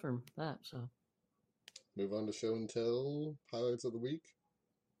that's all for that. So move on to show and tell highlights of the week.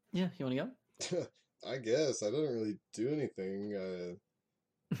 Yeah, you want to go? I guess I didn't really do anything.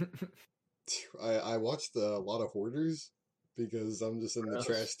 I watched a lot of Hoarders because I'm just in the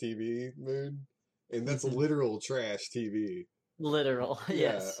trash TV mood, and that's literal trash TV. Literal,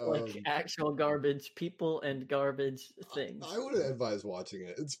 yes, like actual garbage people and garbage things. I wouldn't advise watching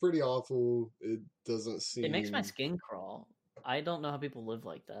it. It's pretty awful. It doesn't seem. It makes my skin crawl. I don't know how people live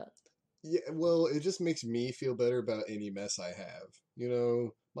like that. Yeah, well, it just makes me feel better about any mess I have.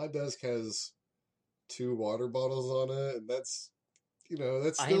 My desk has 2 water bottles on it, and that's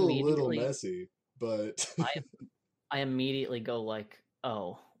still a little messy, but I immediately go like,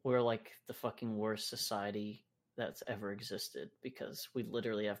 oh, we're like the fucking worst society that's ever existed, because we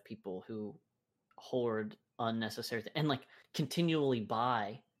literally have people who hoard unnecessary and like continually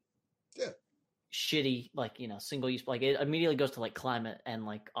buy shitty, like, single use, like it immediately goes to like climate and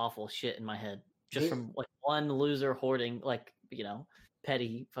like awful shit in my head just from like one loser hoarding like,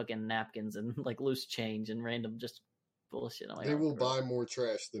 petty fucking napkins and like loose change and random just bullshit. They will buy more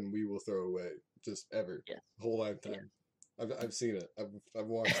trash than we will throw away, just ever. Yes. Whole lifetime. Yes. I've seen it. I've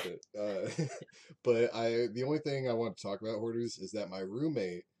watched it. But the only thing I want to talk about hoarders is that my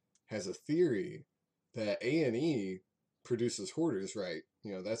roommate has a theory that A&E produces hoarders, right?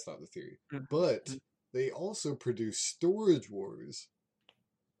 That's not the theory. But they also produce Storage Wars.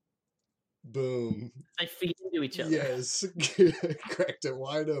 Boom. They feed into each other. Yes. Cracked it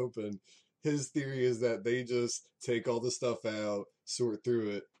wide open. His theory is that they just take all the stuff out, sort through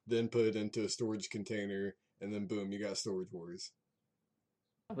it, then put it into a storage container, and then boom, you got Storage Wars.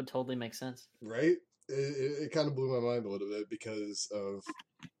 That would totally make sense. Right? It kind of blew my mind a little bit because of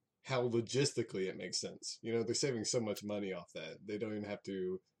how logistically it makes sense. You know, they're saving so much money off that. They don't even have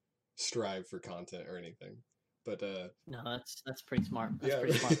to strive for content or anything. But No, that's pretty smart. That's yeah,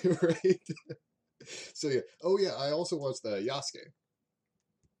 pretty smart. right. So yeah. Oh yeah, I also watched Yasuke.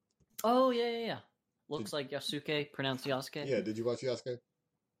 Oh yeah. Did, Looks like Yasuke, pronounced Yasuke. yeah, did you watch Yasuke?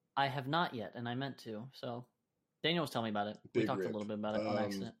 I have not yet, and I meant to. So Daniel was telling me about it. We Big talked a rip. little bit about it on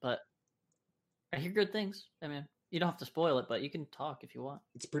accident, but I hear good things. I mean, you don't have to spoil it, but you can talk if you want.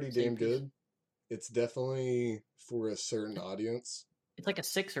 It's pretty Say your damn piece. good. It's definitely for a certain audience. It's like a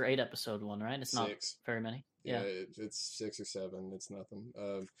 6 or 8 episode one, right? It's not 6. very many. Yeah, Yeah. it's 6 or 7. It's nothing.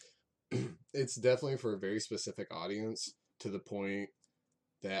 It's definitely for a very specific audience to the point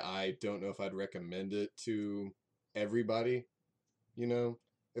that I don't know if I'd recommend it to everybody. You know,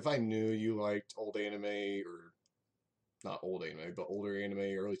 if I knew you liked old anime or not old anime, but older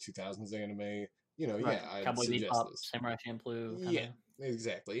anime, early 2000s anime, you know, Right. yeah, I'd Cowboy suggest Bebop, this. Samurai Champloo, kind Yeah, of.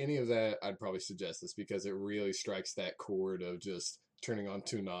 exactly. Any of that, I'd probably suggest this because it really strikes that chord of just turning on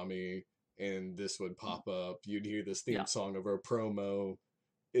Toonami and this would pop up. You'd hear this theme Yeah. song over a promo.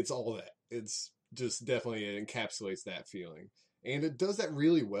 It's all that. It's just definitely it encapsulates that feeling. And it does that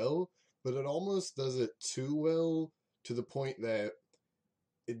really well, but it almost does it too well to the point that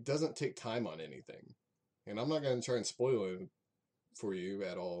it doesn't take time on anything. And I'm not going to try and spoil it for you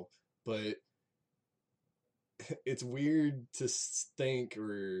at all, but it's weird to think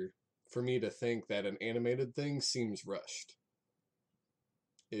or for me to think that an animated thing seems rushed.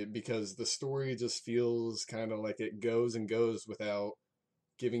 Because the story just feels kind of like it goes and goes without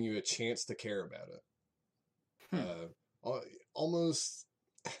giving you a chance to care about it. Hmm. Almost,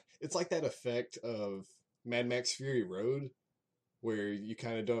 it's like that effect of Mad Max Fury Road, where you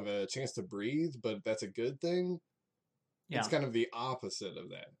kind of don't have a chance to breathe, but that's a good thing. Yeah. It's kind of the opposite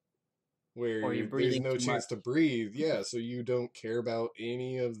of that, Or you're where there's breathing no too chance much. to breathe. Yeah, so you don't care about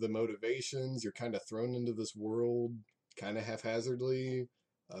any of the motivations. You're kind of thrown into this world kind of haphazardly.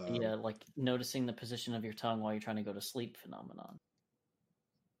 Yeah, like noticing the position of your tongue while you're trying to go to sleep phenomenon.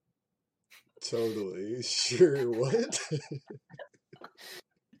 Totally. Sure, what?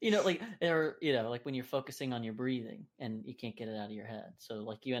 Like when you're focusing on your breathing and you can't get it out of your head. So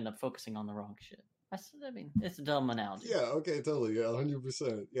like you end up focusing on the wrong shit. I mean, it's a dumb analogy. Yeah, okay, totally. Yeah,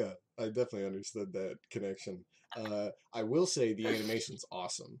 100%. Yeah, I definitely understood that connection. I will say the animation's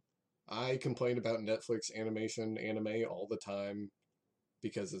awesome. I complain about Netflix anime all the time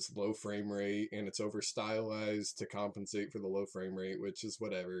because it's low frame rate and it's over stylized to compensate for the low frame rate, which is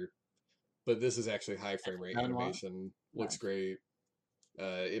whatever. But this is actually high frame rate animation. Looks Nice. great.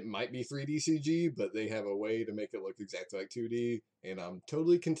 It might be 3D CG, but they have a way to make it look exactly like 2D, and I'm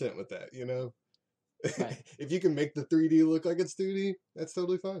totally content with that, you know? Right. If you can make the 3D look like it's 2D, that's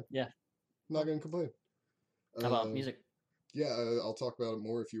totally fine. Yeah. I'm not going to complain. How about music? Yeah, I'll talk about it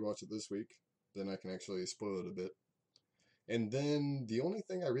more if you watch it this week. Then I can actually spoil it a bit. And then the only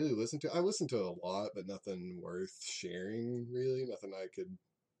thing I listened to a lot, but nothing worth sharing, really. Nothing I could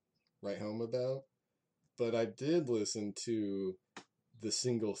write home about. But I did listen to the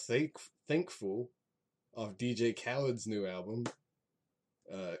single Thankful off DJ Khaled's new album.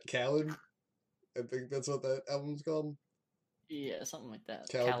 Khaled, I think that's what that album's called. Yeah, something like that.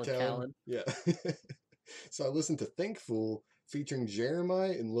 Khaled. Yeah. So I listened to Thankful featuring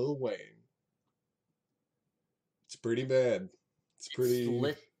Jeremiah and Lil Wayne. It's pretty bad. It's literally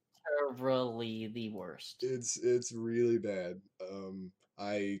the worst. It's really bad.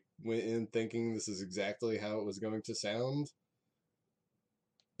 I went in thinking this is exactly how it was going to sound.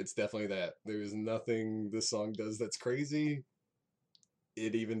 It's definitely that. There's nothing this song does that's crazy.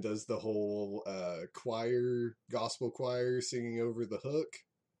 It even does the whole gospel choir singing over the hook.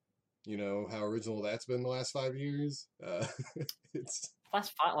 You know how original that's been the last 5 years. It's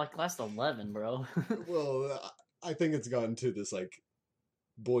last 11, bro. well, I think it's gotten to this like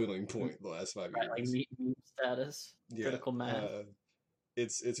boiling point the last 5 Right, years. like meme status, Yeah, critical mass.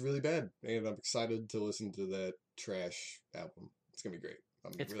 it's really bad, and I'm excited to listen to that trash album. It's gonna be great.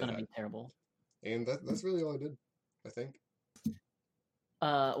 It's really gonna be terrible. And that's really all I did, I think.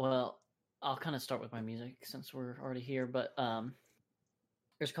 Well, I'll kind of start with my music since we're already here, but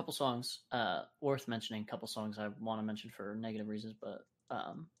there's a couple songs worth mentioning. A couple songs I want to mention for negative reasons, but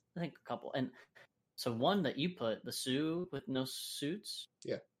I think a couple. And so one that you put, the Sue with No Suits.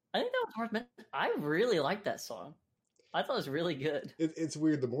 Yeah, I think that was worth mentioning. I really like that song. I thought it was really good. It's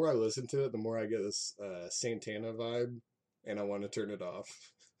weird. The more I listen to it, the more I get this Santana vibe, and I want to turn it off.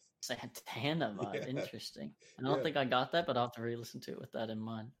 Santana vibe, Yeah, interesting. I don't yeah. think I got that, but I'll have to re-listen to it with that in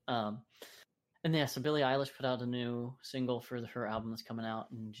mind. And yeah, so Billie Eilish put out a new single for her album that's coming out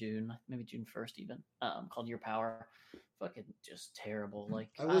in June, maybe June 1st even, called Your Power. Fucking just terrible. Like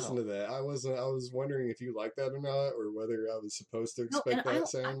I I listened don't to that. I was wondering if you like that or not, or whether I was supposed to no, and expect that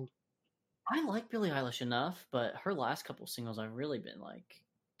sound. I like Billie Eilish enough, but her last couple singles I've really been like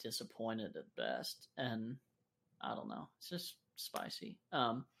disappointed at best, and I don't know. It's just spicy.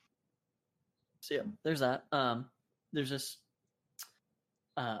 So yeah, there's that. There's this.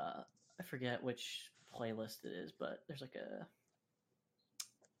 I forget which playlist it is, but there's like a.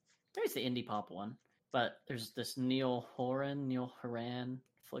 Maybe it's the indie pop one, but there's this Neil Horan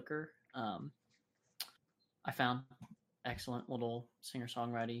flicker. I found excellent little singer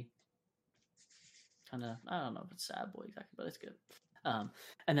songwriting. Kind of, I don't know if it's sad boy exactly, but it's good.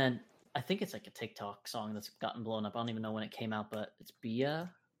 And then I think it's like a TikTok song that's gotten blown up. I don't even know when it came out, but it's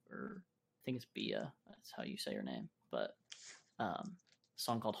Bia, or I think it's Bia. That's how you say her name. But a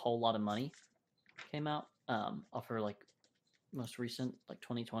song called "Whole Lot of Money" came out off her like most recent like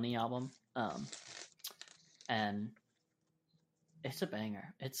 2020 album, and it's a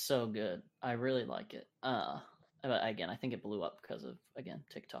banger. It's so good. I really like it. But again, I think it blew up because of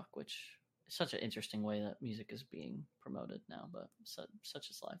TikTok, which is such an interesting way that music is being promoted now. But such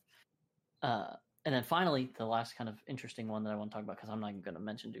is life. And then finally, the last kind of interesting one that I want to talk about, because I'm not even going to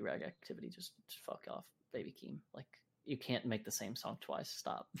mention Do Rag Activity. Just fuck off, Baby Keem. Like you can't make the same song twice.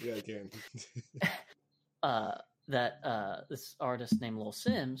 Stop. Yeah, I can. This artist named Lil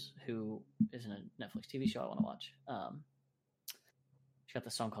Sims, who is in a Netflix TV show I want to watch. She got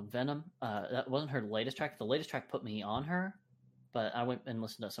this song called Venom. That wasn't her latest track. The latest track put me on her, but I went and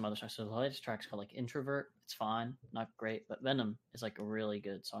listened to some other tracks. So the latest track's called like Introvert. It's fine, not great, but Venom is like a really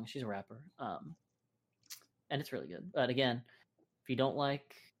good song. She's a rapper, and it's really good. But again, if you don't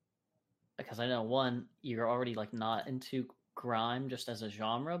like, because I know one, you're already like not into grime just as a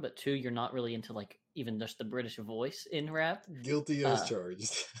genre, but two, you're not really into like even just the British voice in rap. Guilty as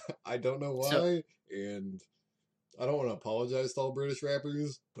charged. I don't know why, So and I don't want to apologize to all British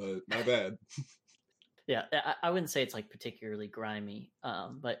rappers, but my bad. yeah, I wouldn't say it's like particularly grimy,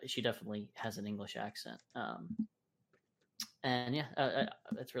 but she definitely has an English accent. And yeah,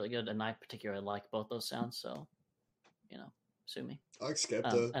 it's really good, and I particularly like both those sounds. So, sue me. I like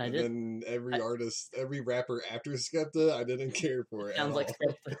Skepta, And I and did. then every artist, every rapper after Skepta, I didn't care for it at Sounds like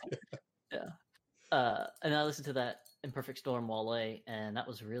all. Skepta. Yeah. And I listened to that Imperfect Storm Wale, and that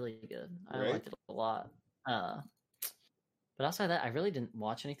was really good. I Right? liked it a lot. But outside of that, I really didn't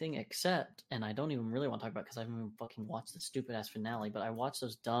watch anything except, and I don't even really want to talk about because I haven't even fucking watched the stupid ass finale, but I watched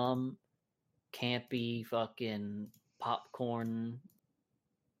those dumb, campy, fucking popcorn,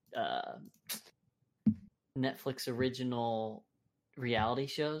 Netflix original reality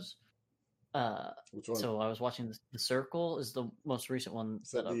shows. Which one? So I was watching The Circle is the most recent one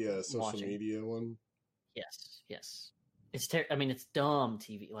Is that I'm the social watching. media one? Yes. It's I mean, it's dumb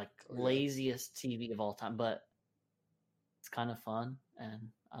TV, like laziest TV of all time, but it's kind of fun, and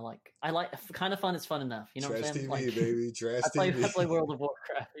I like kind of fun. It's fun enough, you know Trash what I'm saying? TV, Like, baby, trash TV. I play World of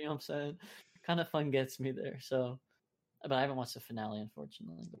Warcraft, you know what I'm saying? Kind of fun gets me there. So, but I haven't watched the finale,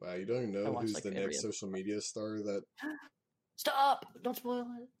 unfortunately. Wow, you don't even know who's the next social media star that. Stop! Don't spoil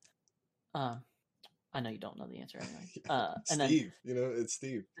it. I know you don't know the answer anyway. And Steve, it's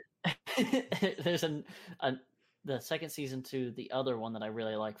Steve. There's the second season to the other one that I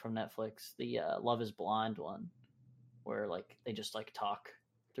really like from Netflix, the Love Is Blind one, where like they just like talk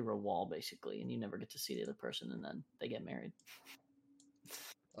through a wall basically, and you never get to see the other person, and then they get married.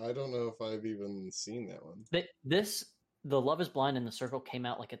 I don't know if I've even seen that one. The Love Is Blind and The Circle came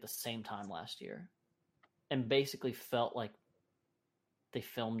out like at the same time last year, and basically felt like they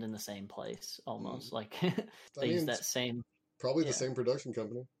filmed in the same place almost. Like they used that same, probably the same production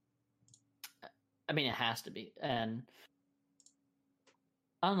company. I mean, it has to be, and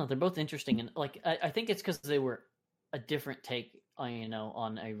I don't know. They're both interesting, and like I think it's because they were a different take on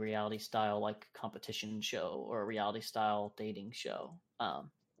on a reality style like competition show or a reality style dating show.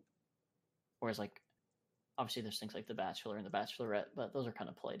 Whereas like obviously there's things like The Bachelor and The Bachelorette, but those are kind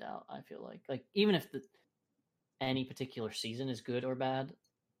of played out. I feel like even if any particular season is good or bad,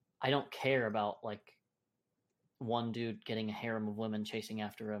 I don't care about like one dude getting a harem of women chasing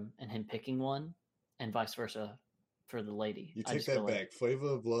after him and him picking one, and vice versa for the lady. You take that back. Flavor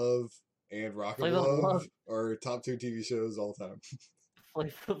of Love and Rock of Love are top 2 TV shows all time.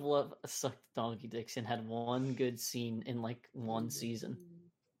 Flavor of Love sucked donkey dicks and had one good scene in like one season.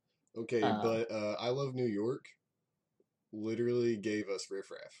 Okay, but I Love New York literally gave us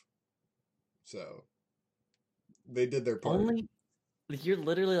Riff Raff. So they did their part. Only you're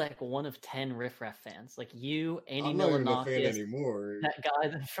literally like one of 10 Riff Raff fans. Like you, Andy I'm not even a fan Milonakis, anymore. that guy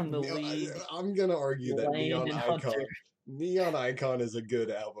from the league, I'm gonna argue that Lane and Hunter. Neon Icon is a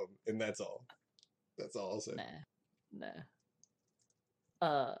good album, and that's all. That's all I'll say. Nah.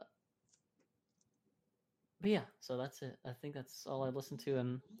 But yeah, so that's it. I think that's all I listened to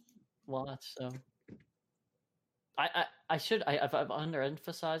and watched. So I've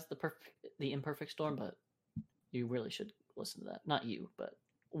underemphasized the Imperfect Storm, but you really should listen to that. Not you, but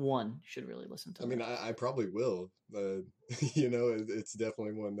one should really listen to. I mean, I probably will. You know, it's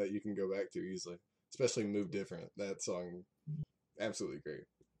definitely one that you can go back to easily, especially Move Different. That song, absolutely great.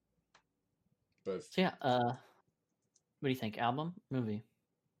 But so yeah, what do you think? Album, movie?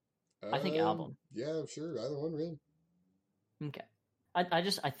 I think album. Yeah, sure. Either one, really. Okay.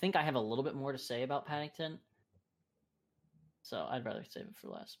 I think I have a little bit more to say about Paddington, so I'd rather save it for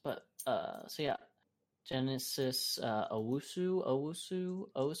last. But so yeah, Genesis, Owusu.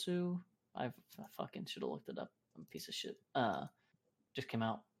 I fucking should have looked it up. I'm a piece of shit. Just came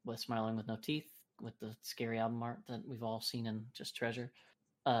out with Smiling with No Teeth, with the scary album art that we've all seen and just treasure.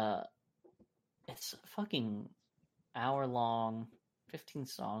 It's fucking hour long, 15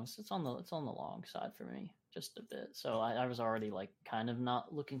 songs. It's on the long side for me, just a bit. So I was already like kind of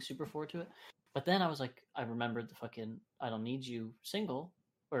not looking super forward to it. But then I was like, I remembered the fucking I Don't Need You single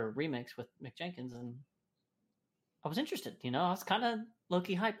or remix with Mick Jenkins, and I was interested, you know? I was kind of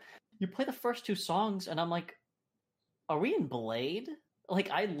low-key hype. You play the first two songs, and I'm like, are we in Blade? Like,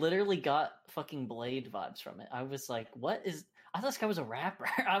 I literally got fucking Blade vibes from it. I was like, what is... I thought this guy was a rapper.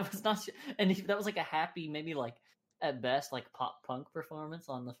 I was not... And that was like a happy, maybe like, at best, like pop-punk performance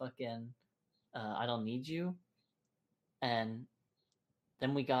on the fucking I Don't Need You. And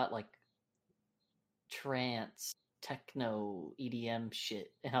then we got like trance, techno, EDM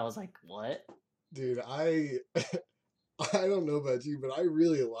shit. And I was like, what? Dude, I don't know about you, but I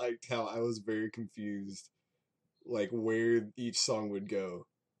really liked how I was very confused, like where each song would go.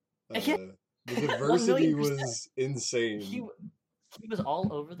 Yeah. The diversity was insane. He was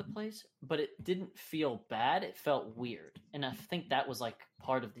all over the place, but it didn't feel bad. It felt weird, and I think that was like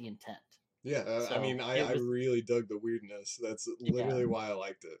part of the intent. Yeah, I mean, I really dug the weirdness. That's literally why I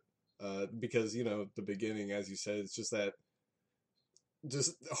liked it. Because, you know, the beginning, as you said, it's just that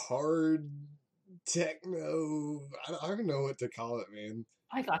just hard techno. I don't know what to call it, man.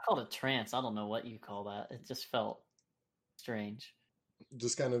 I called it trance. I don't know what you call that. It just felt strange.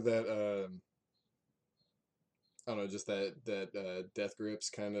 Just kind of that, I don't know, just that Death Grips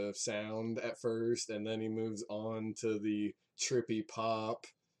kind of sound at first, and then he moves on to the trippy pop,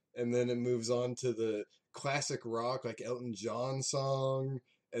 and then it moves on to the classic rock, like Elton John song,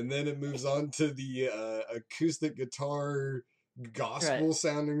 and then it moves on to the acoustic guitar gospel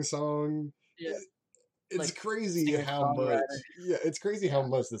sounding song. Yeah. It's like crazy how much. Yeah, it's crazy how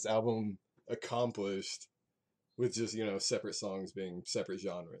much this album accomplished with just, you know, separate songs being separate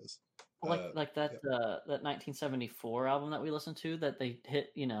genres. Like that 1974 album that we listened to that they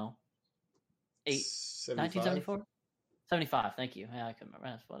hit, you know, 1974? 75, thank you. Yeah, I can remember.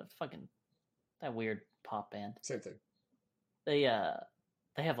 That's what fucking that weird pop band. Same thing. They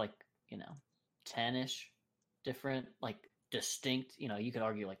have like, you know, 10-ish different like distinct, you know, you could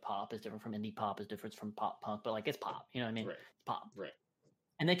argue like pop is different from indie pop is different from pop punk, but like it's pop, you know what I mean? Right. It's pop. Right.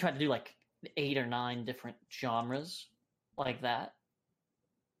 And they tried to do like 8 or 9 different genres like that.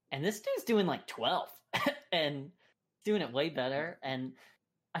 And this dude's doing like 12 and doing it way better. And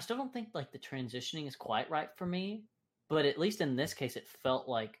I still don't think like the transitioning is quite right for me, but at least in this case, it felt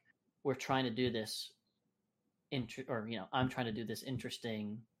like we're trying to do this I'm trying to do this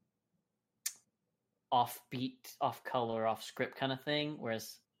interesting offbeat, off color, off script kind of thing.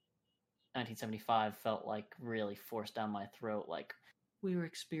 Whereas 1975 felt like really forced down my throat. Like, we were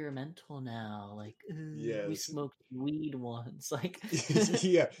experimental now. Like, we smoked weed once. Like,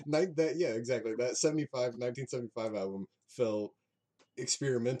 yeah, exactly. That 1975 album felt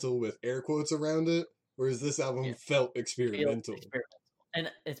experimental with air quotes around it, whereas this album felt experimental.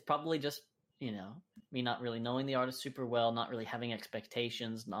 And it's probably just, you know, me not really knowing the artist super well, not really having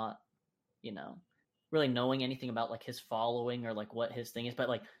expectations, not, you know, really knowing anything about like his following or like what his thing is, but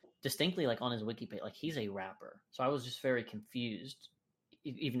like distinctly like on his wiki page, like he's a rapper. So I was just very confused,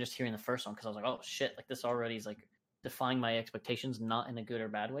 even just hearing the first song, because I was like, oh shit, like this already is like defying my expectations, not in a good or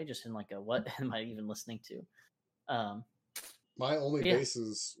bad way, just in like a what am I even listening to? My only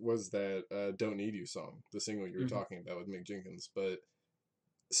basis was that Don't Need You song, the single you were talking about with Mick Jenkins, but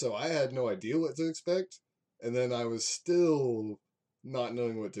so I had no idea what to expect, and then I was still not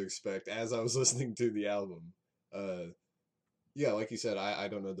knowing what to expect as I was listening to the album. yeah, like you said, I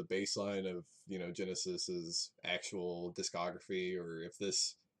don't know the baseline of, Genesis's actual discography, or if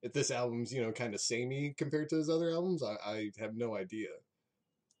this album's, kind of samey compared to his other albums. I have no idea.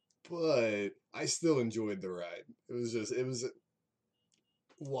 But I still enjoyed the ride. It was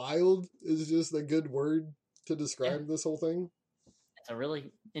wild is just a good word to Yeah, describe this whole thing. it's a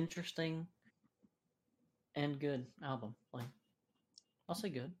really interesting and good album. Like, I'll say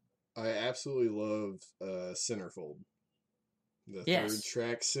good. I absolutely love Centerfold. The third Yes.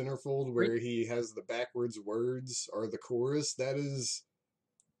 track, Centerfold, Re- where he has the backwards words or the chorus. That is,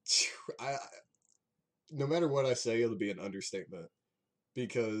 I no matter what I say, it'll be an understatement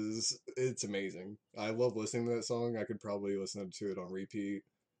because it's amazing. I love listening to that song. I could probably listen to it on repeat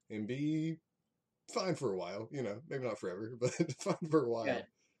and be fine for a while. Maybe not forever, but fine for a yeah, while.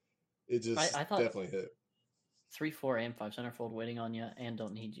 It just I thought definitely hit. 3, 4, and 5 Centerfold, Waiting on You, and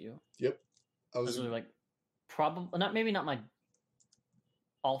Don't Need You. Yep. I was Those are like probably not maybe not my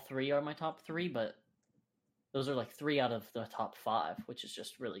all three are my top three, but those are like three out of the top five, which is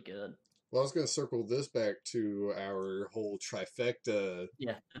just really good. Well, I was going to circle this back to our whole trifecta.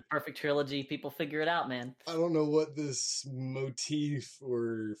 Yeah, the perfect trilogy. People figure it out, man. I don't know what this motif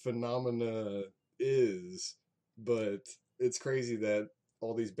or phenomena is, but it's crazy that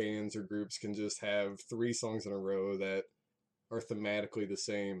all these bands or groups can just have three songs in a row that are thematically the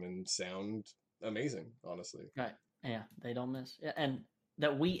same and sound amazing, honestly. Right. Yeah, they don't miss. Yeah, and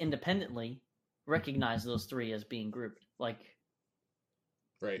that we independently recognize those three as being grouped. Like,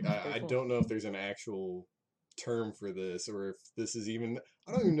 Right. it's pretty I cool. don't know if there's an actual term for this or if this is even,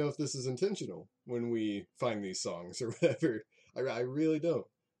 I don't even know if this is intentional when we find these songs or whatever. I really don't.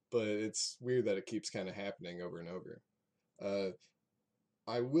 But it's weird that it keeps kind of happening over and over. Uh,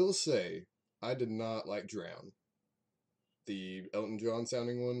 I will say, I did not like Drown, the Elton John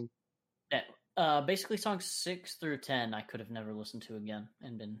sounding one. Yeah. Basically, songs 6 through 10, I could have never listened to again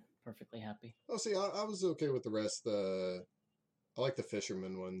and been perfectly happy. Oh, see, I was okay with the rest. I like the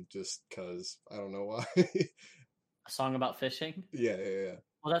Fisherman one just because I don't know why. A song about fishing. Yeah, yeah, yeah.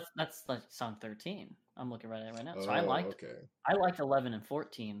 Well, that's like song 13. I'm looking right at it right now. So Oh, okay. I liked 11 and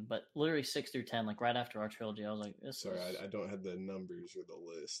 14, but literally 6 through 10, like right after our trilogy, I was like, this Sorry, is. I don't have the numbers or the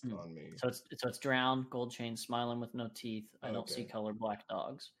list on me. So it's Drown, Gold Chain, Smiling with No Teeth, I Don't See Okay. Color, Black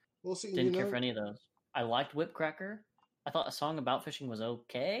Dogs. Well, see, Didn't care for any of those. I liked Whipcracker. I thought a song about fishing was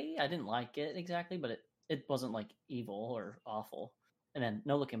okay. I didn't like it exactly, but it wasn't like evil or awful. And then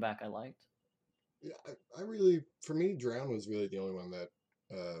No Looking Back, I liked. yeah, I really, for me, Drown was really the only one that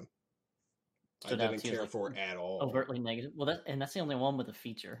uh, I Stood out didn't to you as care like for at all. overtly negative. Well, that's the only one with a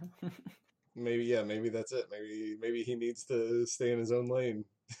feature. Maybe, yeah, maybe that's it. Maybe he needs to stay in his own lane.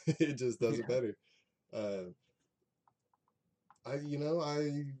 It just does it Yeah. better. Uh, I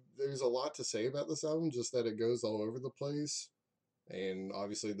there's a lot to say about this album, just that it goes all over the place, and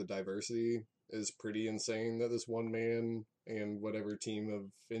obviously the diversity is pretty insane that this one man and whatever team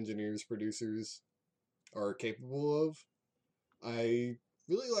of engineers, producers are capable of. I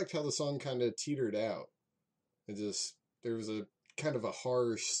really liked how the song kind of teetered out. It just there was a kind of a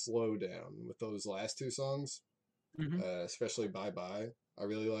harsh slowdown with those last two songs, Mm-hmm. especially "Bye Bye." I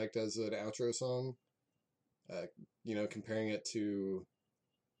really liked as an outro song. Uh, comparing it to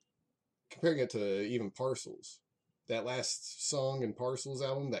even Parcels. That last song in Parcels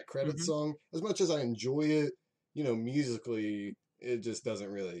album, that credit Mm-hmm. song, as much as I enjoy it, musically, it just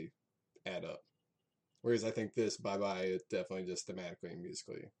doesn't really add up. Whereas I think this Bye Bye, it definitely just thematically and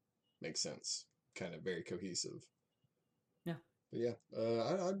musically makes sense. Kind of very cohesive. Yeah. But yeah,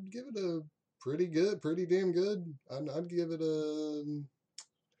 I'd give it a pretty good, pretty damn good. I'd give it a.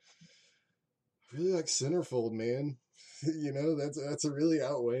 I really like Centerfold, man. That's a really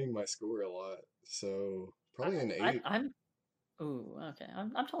outweighing my score a lot. So probably an eight. I'm. Ooh, okay.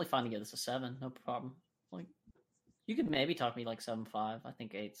 I'm totally fine to give this a 7. No problem. Like, you could maybe talk me like 7.5. I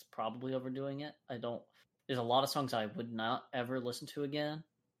think 8's probably overdoing it. I don't. There's a lot of songs I would not ever listen to again.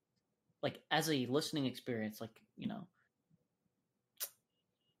 Like, as a listening experience, like,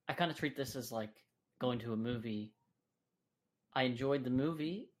 I kind of treat this as like going to a movie. I enjoyed the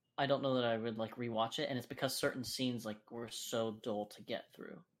movie. I don't know that I would like rewatch it, and it's because certain scenes like were so dull to get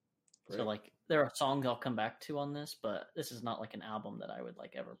through. So Right. like there are songs I'll come back to on this, but this is not like an album that I would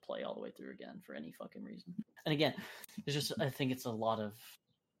like ever play all the way through again for any fucking reason. And again, it's just I think it's a lot of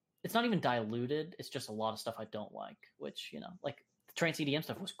it's not even diluted, it's just a lot of stuff I don't like, which, like the trance EDM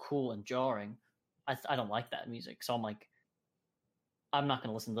stuff was cool and jarring. I don't like that music. So I'm like I'm not going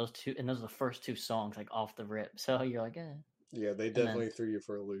to listen to those two and those are the first two songs like off the rip. So you're like, eh. Yeah, they And then definitely threw you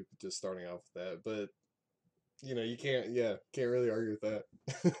for a loop just starting off with that. But you can't really argue with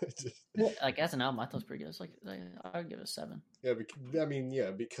that. Like as an album, I thought it was pretty good. It's like I would give it a 7. Yeah, I mean,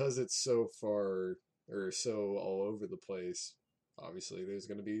 yeah, because it's so far or so all over the place. Obviously, there's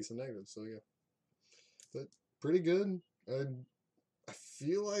going to be some negatives. So yeah, but pretty good. I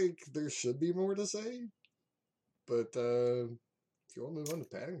feel like there should be more to say, but if you want to move on to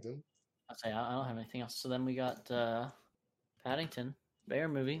Paddington, I'd say I don't have anything else. So then we got Paddington, Bear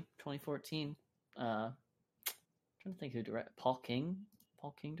movie, 2014. Trying to think who directed. Paul King.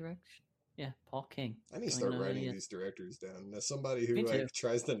 Paul King directs. Yeah, Paul King. I need to Don't even start know who he writing is. these directors down. As somebody Me who too. like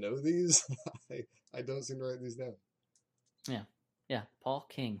tries to know these, I don't seem to write these down. Yeah. Paul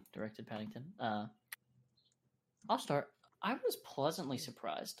King directed Paddington. I'll start. I was pleasantly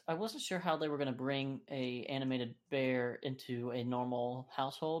surprised. I wasn't sure how they were going to bring a animated bear into a normal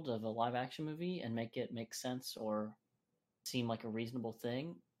household of a live action movie and make it make sense or seem like a reasonable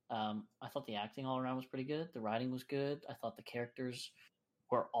thing. I thought the acting all around was pretty good. The writing was good. I thought the characters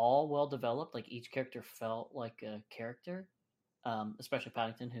were all well developed. Like each character felt like a character, especially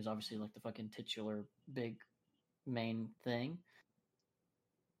Paddington, who's obviously like the fucking titular big main thing.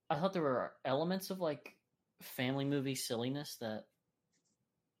 I thought there were elements of like family movie silliness that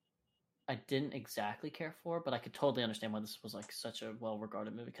I didn't exactly care for, but I could totally understand why this was like such a well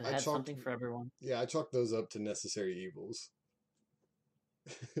regarded movie because it I had chalked, something for everyone. yeah, I chalked those up to necessary evils.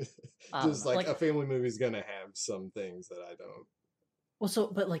 I don't Just know. like a Like, family movie's gonna have some things that I don't. well, so,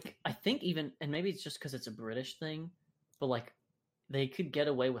 but like, I think even, and maybe it's just because it's a British thing, but like, they could get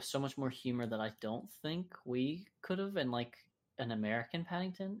away with so much more humor that I don't think we could have in like an American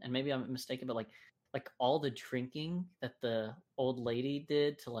Paddington. And maybe I'm mistaken, but like all the drinking that the old lady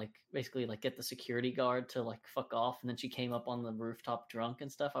did to like basically like get the security guard to like fuck off, and then she came up on the rooftop drunk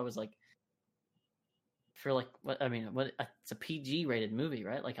and stuff. I was like, for like what I mean, what it's a PG rated movie,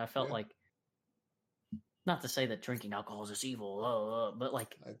 right? Like I felt Yeah, like not to say that drinking alcohol is just evil, but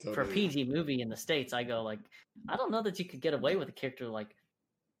like I for a totally. PG movie in the States, I go like, I don't know that you could get away with a character like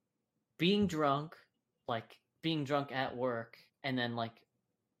being drunk, like being drunk at work, and then like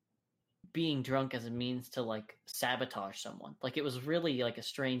being drunk as a means to like sabotage someone. Like it was really like a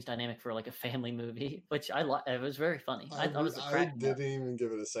strange dynamic for like a family movie, which I like. It was very funny. I was I cracking up. didn't even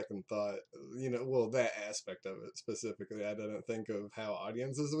give it a second thought. You know, well, that aspect of it specifically, I didn't think of how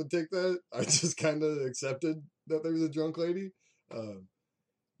audiences would take that. I just kind of accepted that there was a drunk lady. Um,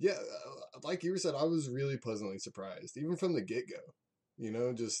 yeah, like you said, I was really pleasantly surprised, even from the get go. You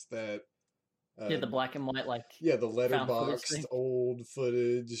know, just that. Yeah, Uh, the black and white like yeah, the found footage letterboxed thing. old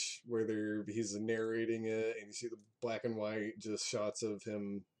footage where he's narrating it, and you see the black and white just shots of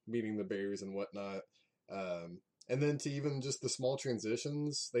him meeting the bears and whatnot. Um, and then to even just the small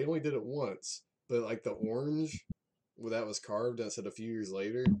transitions, they only did it once, but like the orange, well, that was carved, and it said a few years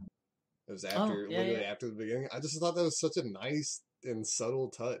later. It was Oh after, yeah, yeah. literally after the beginning. I just thought that was such a nice and subtle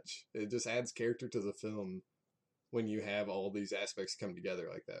touch. It just adds character to the film when you have all these aspects come together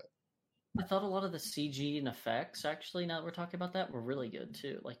like that. I thought a lot of the CG and effects, actually, now that we're talking about that, were really good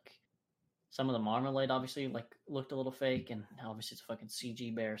too. Like some of the marmalade, obviously, like looked a little fake, and obviously it's a fucking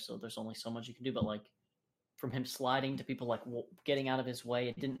CG bear, so there's only so much you can do. But like from him sliding to people like getting out of his way,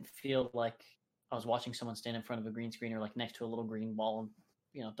 it didn't feel like I was watching someone stand in front of a green screen or like next to a little green ball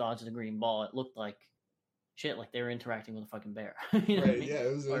and dodge the green ball. It looked like shit, like they were interacting with a fucking bear. You know what I Right? mean? Yeah,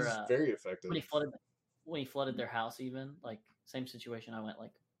 it Or was very effective. when he flooded their house, even like same situation. I went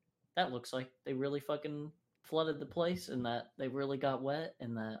like, that looks like they really fucking flooded the place and that they really got wet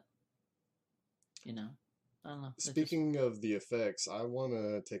and that you know I don't know. It just Speaking of the effects, I want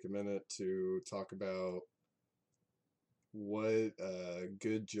to take a minute to talk about what a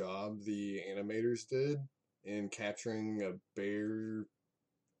good job the animators did in capturing a bear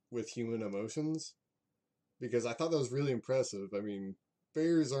with human emotions because I thought that was really impressive. I mean,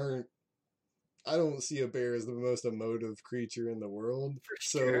 bears aren't. I don't see a bear as the most emotive creature in the world. for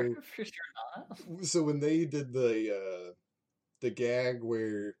sure, So, for sure not. so when they did the gag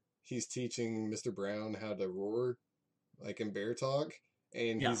where he's teaching Mr. Brown how to roar, like in bear talk,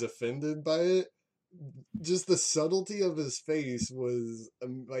 and Yeah, he's offended by it. Just the subtlety of his face was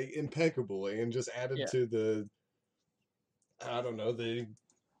like impeccable, and just added yeah. to the I don't know the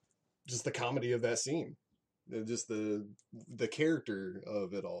just the comedy of that scene, just the character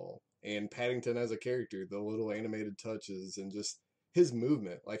of it all, and Paddington as a character, the little animated touches, and just his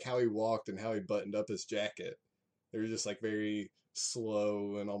movement, like how he walked and how he buttoned up his jacket. They were just like very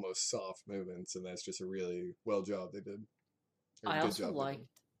slow and almost soft movements, and that's just a really well job they did, or I good also job they did. liked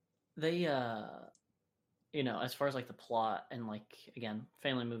they as far as like the plot and like again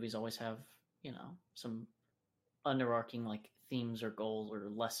family movies always have some underarching like themes or goals or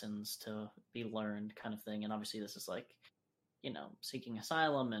lessons to be learned kind of thing, and obviously this is like seeking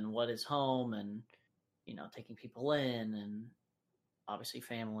asylum and what is home and, taking people in and obviously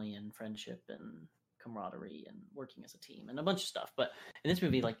family and friendship and camaraderie and working as a team and a bunch of stuff. But in this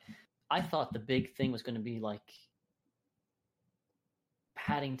movie, like, I thought the big thing was going to be like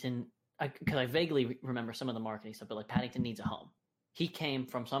Paddington, because I vaguely remember some of the marketing stuff, but like Paddington needs a home. He came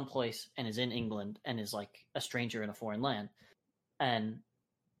from someplace and is in England and is like a stranger in a foreign land. And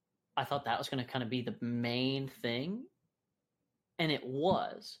I thought that was going to kind of be the main thing. And it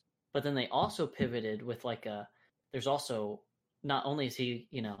was. But then they also pivoted with like there's also, not only is he,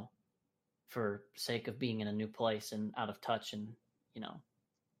 for sake of being in a new place and out of touch and,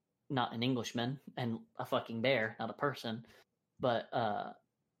 not an Englishman and a fucking bear, not a person, but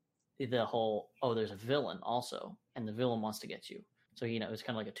the whole, there's a villain also, and the villain wants to get you. So, it was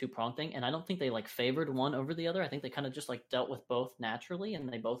kind of like a two-pronged thing. And I don't think they like favored one over the other. I think they kind of just like dealt with both naturally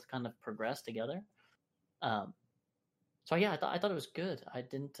and they both kind of progressed together. So yeah, I thought it was good. I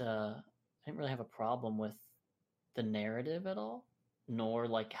didn't really have a problem with the narrative at all, nor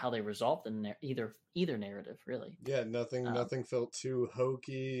like how they resolved either narrative really. Yeah, nothing felt too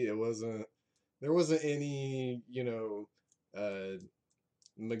hokey. There wasn't any,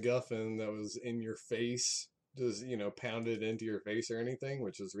 MacGuffin that was in your face, just, pounded into your face or anything,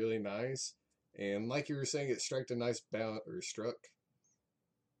 which was really nice. And like you were saying, it struck a nice balance, or struck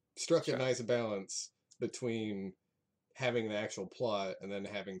a nice balance between having the actual plot and then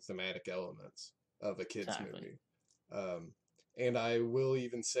having thematic elements of a kid's movie. And I will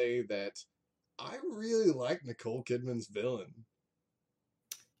even say that I really like Nicole Kidman's villain.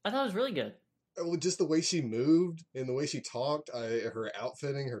 I thought it was really good. Just the way she moved and the way she talked, her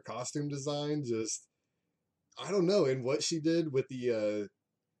outfitting, her costume design, just, I don't know. And what she did with the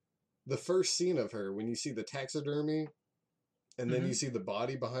first scene of her, when you see the taxidermy and then you see the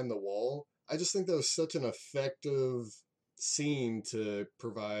body behind the wall, I just think that was such an effective scene to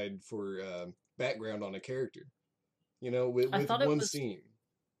provide for background on a character, with one scene.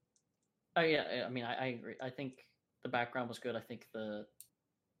 Oh yeah, I mean, I agree. I think the background was good. I think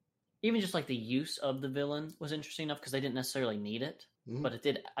even just like the use of the villain was interesting enough because they didn't necessarily need it, but I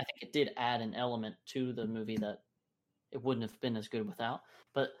think it did add an element to the movie that it wouldn't have been as good without.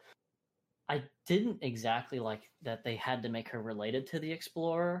 But I didn't exactly like that they had to make her related to the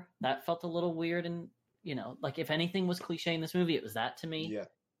Explorer. That felt a little weird, and like if anything was cliche in this movie, it was that to me. Yeah,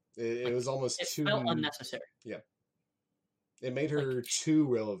 it was almost too felt unnecessary. Yeah, it made her too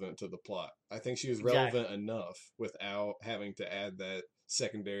relevant to the plot. I think she was relevant enough without having to add that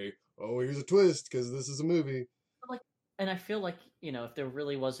secondary. Oh, here's a twist because this is a movie. And I feel like, if there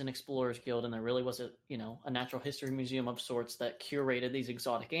really was an Explorers Guild and there really was a natural history museum of sorts that curated these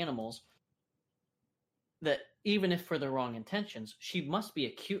exotic animals, that even if for the wrong intentions, she must be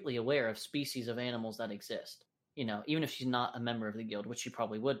acutely aware of species of animals that exist, even if she's not a member of the guild, which she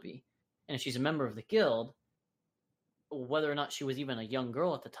probably would be. And if she's a member of the guild, whether or not she was even a young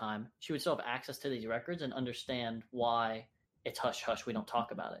girl at the time, she would still have access to these records and understand why it's hush hush, we don't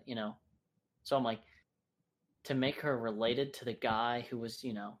talk about it, So I'm like, to make her related to the guy who was,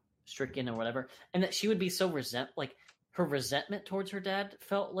 stricken or whatever, and that she would be so her resentment towards her dad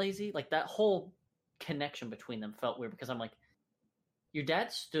felt lazy. Like that whole connection between them felt weird because I'm like, your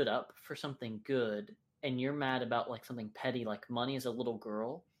dad stood up for something good and you're mad about like something petty like money as a little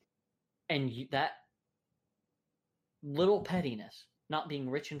girl, and that little pettiness, not being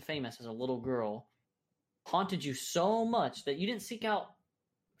rich and famous as a little girl, haunted you so much that you didn't seek out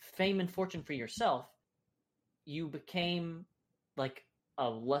fame and fortune for yourself. You became like a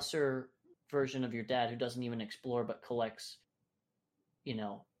lesser version of your dad who doesn't even explore but collects,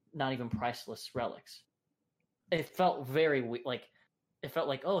 not even priceless relics. It felt very it felt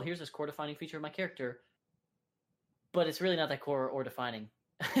like, oh, here's this core defining feature of my character, but it's really not that core or defining.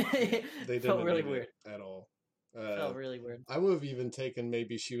 They didn't felt really weird at all. Felt really weird. I would have even taken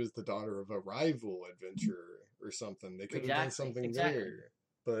maybe she was the daughter of a rival adventurer or something. They could have done something there.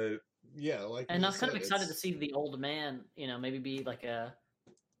 But yeah, and I was kind of excited to see the old man, maybe be like I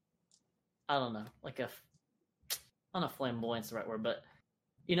don't know, flamboyant's the right word, but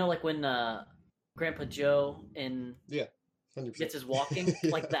like when Grandpa Joe 100%. gets his walking,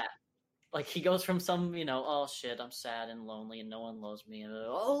 like that. Like he goes from some, oh shit, I'm sad and lonely and no one loves me, and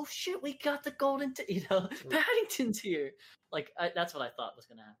oh shit, we got the golden, Paddington's here. Like that's what I thought was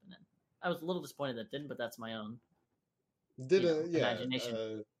going to happen. And I was a little disappointed that didn't, but that's my own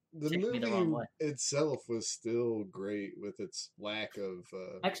imagination. The movie itself was still great with its lack of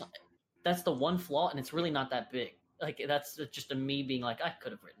excellent. That's the one flaw, and it's really not that big. Like that's just me being like, I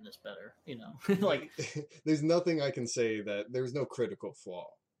could have written this better, like there's nothing I can say that there's no critical flaw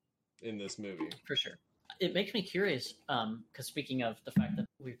in this movie for sure. it makes me curious. Because speaking of the fact that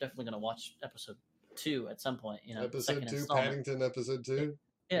we're definitely going to watch episode 2 at some point, you know, the Episode second 2, installment. Paddington episode 2?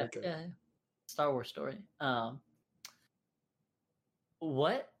 Yeah, Okay. yeah. Star Wars story.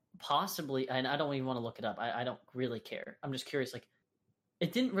 What possibly, and I don't even want to look it up. I don't really care. I'm just curious. Like,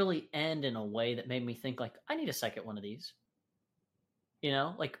 it didn't really end in a way that made me think, like, I need a second one of these. You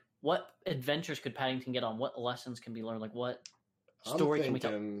know, like, what adventures could Paddington get on? What lessons can be learned? Like, what story can we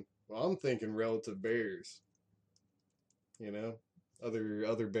tell? Well, I'm thinking relative bears. You know,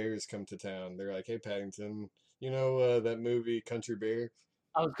 other bears come to town. They're like, "Hey, Paddington, you know that movie Country Bear?"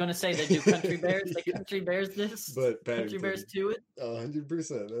 I was gonna say they do Country Bears. They Country Bears this, but Country Bears Paddington, 2 it.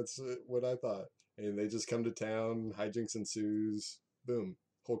 100%. That's what I thought. And they just come to town. Hijinks ensues. Boom,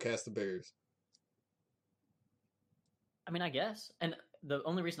 whole cast of bears. I mean, I guess. And the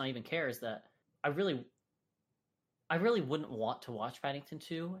only reason I even care is that I really wouldn't want to watch Paddington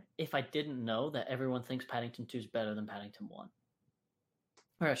 2 if I didn't know that everyone thinks Paddington 2 is better than Paddington 1.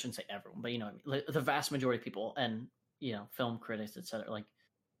 Or I shouldn't say everyone, but you know what I mean. Like, the vast majority of people and, you know, film critics, etc. Like,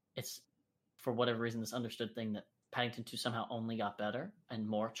 it's, for whatever reason, this understood thing that Paddington 2 somehow only got better and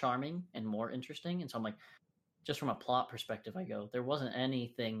more charming and more interesting. And so I'm like, just from a plot perspective, I go, there wasn't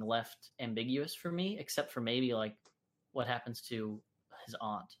anything left ambiguous for me except for maybe like what happens to his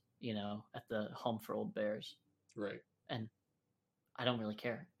aunt, you know, at the home for old bears. Right. And I don't really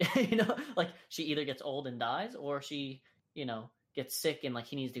care. You know, like, she either gets old and dies, or she, you know, gets sick and like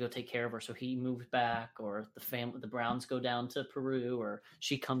he needs to go take care of her, so he moves back, or the Browns go down to Peru, or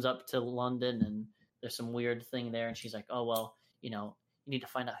she comes up to London and there's some weird thing there and she's like, oh well, you know, you need to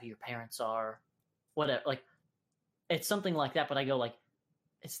find out who your parents are. Whatever. Like, it's something like that, but I go, like,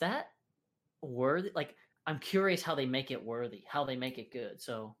 is that worthy? Like, I'm curious how they make it worthy, how they make it good.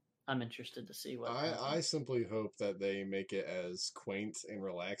 So I'm interested to see what I simply hope that they make it as quaint and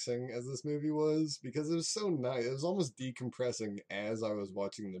relaxing as this movie was, because it was so nice. It was almost decompressing as I was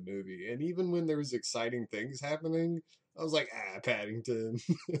watching the movie. And even when there was exciting things happening, I was like, Paddington,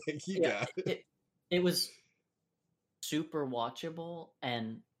 you got it. It was super watchable,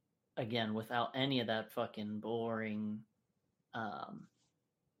 and again, without any of that fucking boring,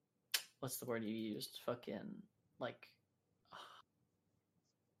 what's the word you used? Fucking, like,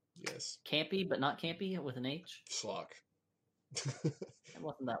 yes, campy, but not campy with an H. Schlock. It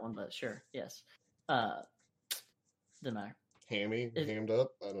wasn't that one, but sure, yes. Didn't matter. Hammed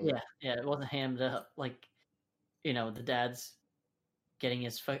up. I don't know. Yeah, it wasn't hammed up. Like, you know, the dad's getting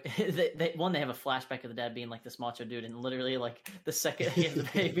his they have a flashback of the dad being like this macho dude, and literally like the second he has the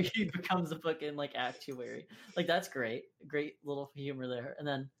baby, he becomes a fucking like actuary. Like, that's great little humor there. And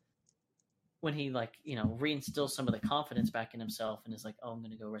then when he, like, you know, reinstills some of the confidence back in himself and is like, oh, I'm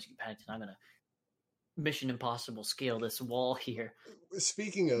gonna go rescue Paddington, I'm gonna Mission Impossible scale this wall here.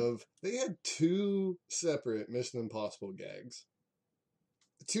 Speaking of, they had 2 separate Mission Impossible gags.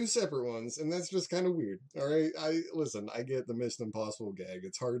 2 separate ones, and that's just kind of weird. All right, I get the Mission Impossible gag.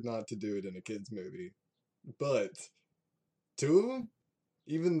 It's hard not to do it in a kids movie, but 2 of them,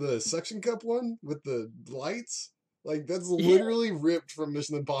 even the suction cup one with the lights, like, that's literally ripped from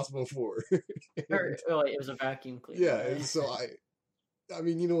Mission Impossible 4. It was a vacuum cleaner. Yeah, and so I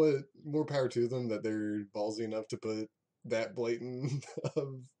mean, you know what? More power to them that they're ballsy enough to put that blatant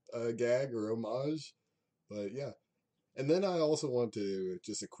of a gag or homage. But yeah. And then I also want to,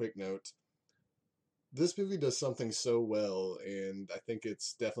 just a quick note, this movie does something so well, and I think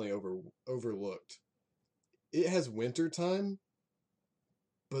it's definitely overlooked. It has winter time,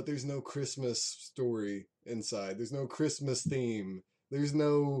 but there's no Christmas story inside. There's no Christmas theme. There's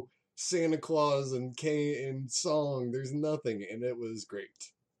no Santa Claus and song. There's nothing, and it was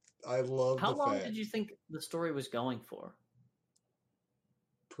great. I love the fact. How long did you think the story was going for?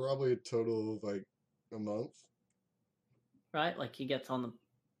 Probably a total of like a month. Right? Like, he gets on the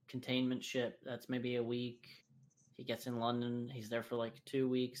containment ship, that's maybe a week. He gets in London, he's there for like 2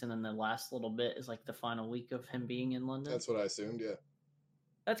 weeks, and then the last little bit is like the final week of him being in London. That's what I assumed, yeah.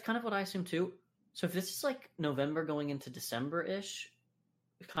 That's kind of what I assumed too. So if this is like November going into December-ish,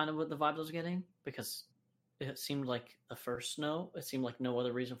 kind of what the vibe I was getting, because it seemed like the first snow, it seemed like no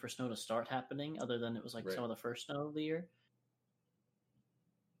other reason for snow to start happening other than it was like some of the first snow of the year.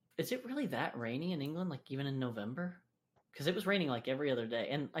 Is it really that rainy in England, like even in November? Because it was raining like every other day.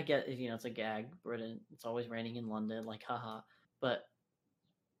 And I get, you know, it's a gag, Britain, it's always raining in London, like, haha. But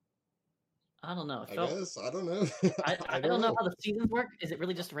I don't know. I guess. I don't know. I don't know how the seasons work. Is it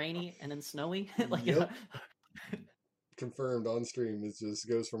really just rainy and then snowy? Like, yep. Confirmed on stream. It just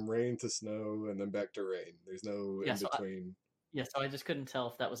goes from rain to snow and then back to rain. There's no in between. So I just couldn't tell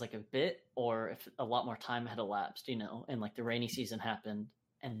if that was like a bit or if a lot more time had elapsed, you know, and like the rainy season happened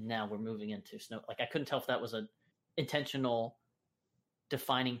and now we're moving into snow. Like I couldn't tell if that was a intentional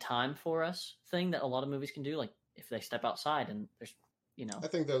defining time for us thing that a lot of movies can do. Like if they step outside and there's I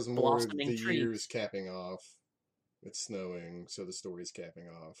think that was more blossoming the trees. years capping off. It's snowing, so the story's capping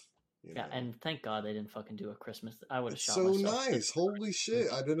off. Yeah, and thank God they didn't fucking do a Christmas. I would have It's shot so myself. nice. Holy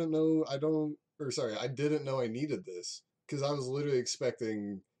shit! I didn't know. I didn't know I needed this because I was literally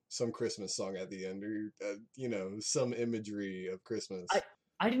expecting some Christmas song at the end, or some imagery of Christmas.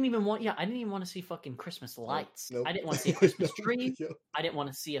 I didn't even want. Yeah, I didn't even want to see fucking Christmas lights. Nope. I didn't want to see a Christmas Nope. tree. Yep. I didn't want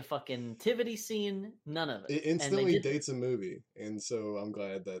to see a fucking nativity scene. None of it. It instantly dates a movie, and so I'm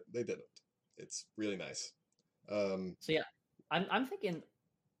glad that they didn't. It's really nice. So yeah, I'm thinking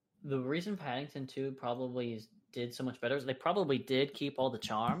the reason Paddington 2 probably did so much better is they probably did keep all the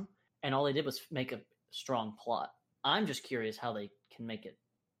charm, and all they did was make a strong plot. I'm just curious how they can make it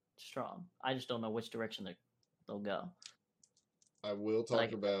strong. I just don't know which direction they'll go. I will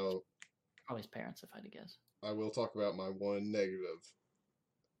talk about probably his parents, if I had to guess. I will talk about my one negative.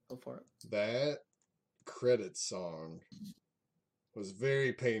 Go for it. That credit song was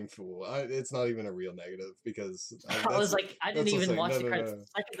very painful. It's not even a real negative because I was like, I didn't even watch the credits. The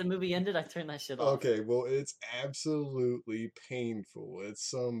second the movie ended, I turned that shit off. Okay, well, it's absolutely painful. It's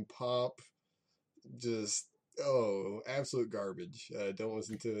some pop, just absolute garbage. Don't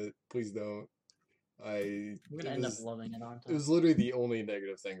listen to it. Please don't. We're gonna end up loving it, aren't we? It was literally the only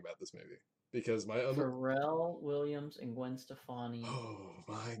negative thing about this movie because Pharrell Williams and Gwen Stefani. Oh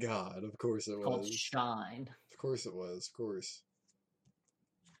my god! Of course it was. Called Shine. Of course it was. Of course.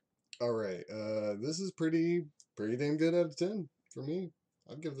 All right. This is pretty damn good out of 10 for me.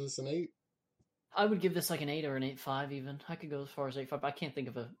 I'd give this an 8. I would give this like an 8 or an 8.5 even. I could go as far as 8.5. I can't think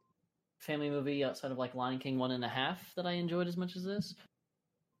of a family movie outside of like Lion King 1.5 that I enjoyed as much as this.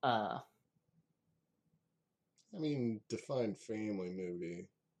 I mean, define family movie.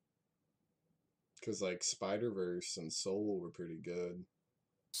 Because, like, Spider-Verse and Soul were pretty good.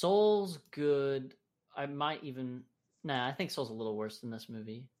 Soul's good. I might even... Nah, I think Soul's a little worse than this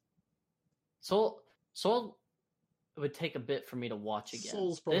movie. Soul would take a bit for me to watch again.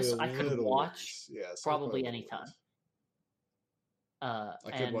 Soul's probably this a I could little watch worse. probably anytime. I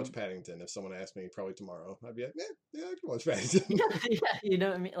could watch Paddington if someone asked me probably tomorrow. I'd be like, yeah, I can watch Paddington. yeah, you know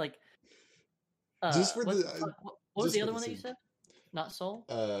what I mean? Like, just for what was the other one that you said? Not Soul?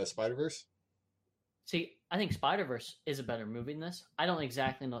 Spider-Verse? See, I think Spider-Verse is a better movie than this. I don't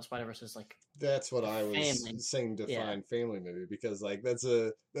exactly know what Spider-Verse is like. That's what I was saying, define family movie, because like that's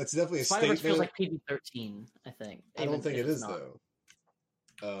definitely a Spider-Verse statement. feels like PG-13, I think. I don't think it is though.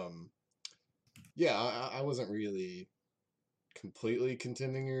 Yeah, I wasn't really completely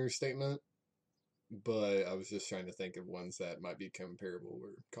contending your statement, but I was just trying to think of ones that might be comparable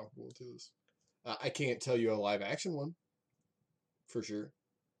or comparable to this. I can't tell you a live action one for sure,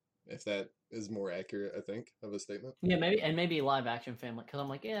 if that is more accurate, I think, of a statement. Yeah, maybe live action family, because I'm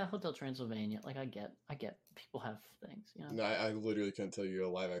like, yeah, Hotel Transylvania. Like, I get people have things, you know. No, I literally couldn't tell you a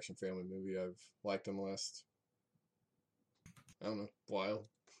live action family movie I've liked in the last, I don't know, while.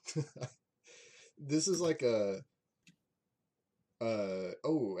 This is like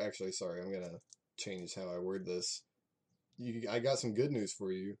actually, sorry, I'm gonna change how I word this. I got some good news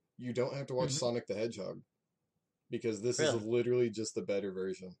for you. You don't have to watch Sonic the Hedgehog, because this is literally just the better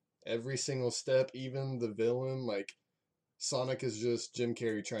version. Every single step, even the villain, like Sonic is just Jim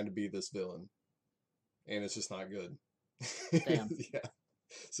Carrey trying to be this villain, and it's just not good. Damn. Yeah.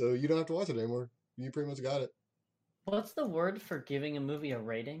 So you don't have to watch it anymore. You pretty much got it. What's the word for giving a movie a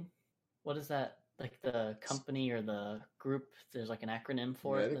rating? What is that? Like the company or the group? There's like an acronym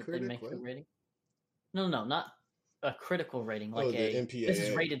for it that they make a rating. No, not a critical rating. Like the MPAA. This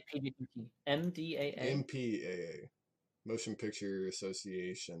is rated PG-13. MDAA. MPAA. Motion Picture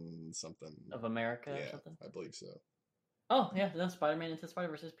Association something. Of America or something? I believe so. Oh, yeah, then Spider-Man Into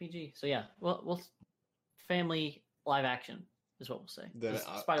Spider-Verse is PG. So yeah, we'll family live action is what we'll say. Then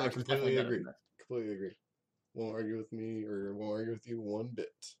I completely agree. Completely agree. Won't argue with me or won't argue with you one bit.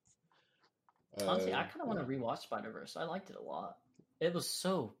 Honestly, I kind of want to rewatch Spider-Verse. I liked it a lot. It was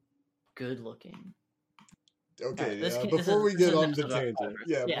so good looking. Okay, before we get on the tangent.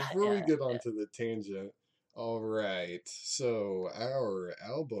 Before we get on to the tangent. All right. So our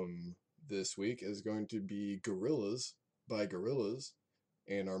album this week is going to be Gorillaz by Gorillaz,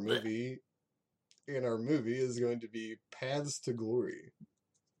 and our movie is going to be Paths to Glory.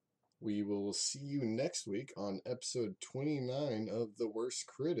 We will see you next week on episode 29 of The Worst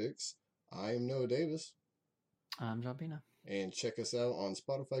Critics. I am Noah Davis. I'm John Pina. And check us out on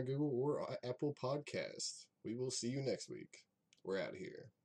Spotify, Google, or Apple Podcasts. We will see you next week. We're out here.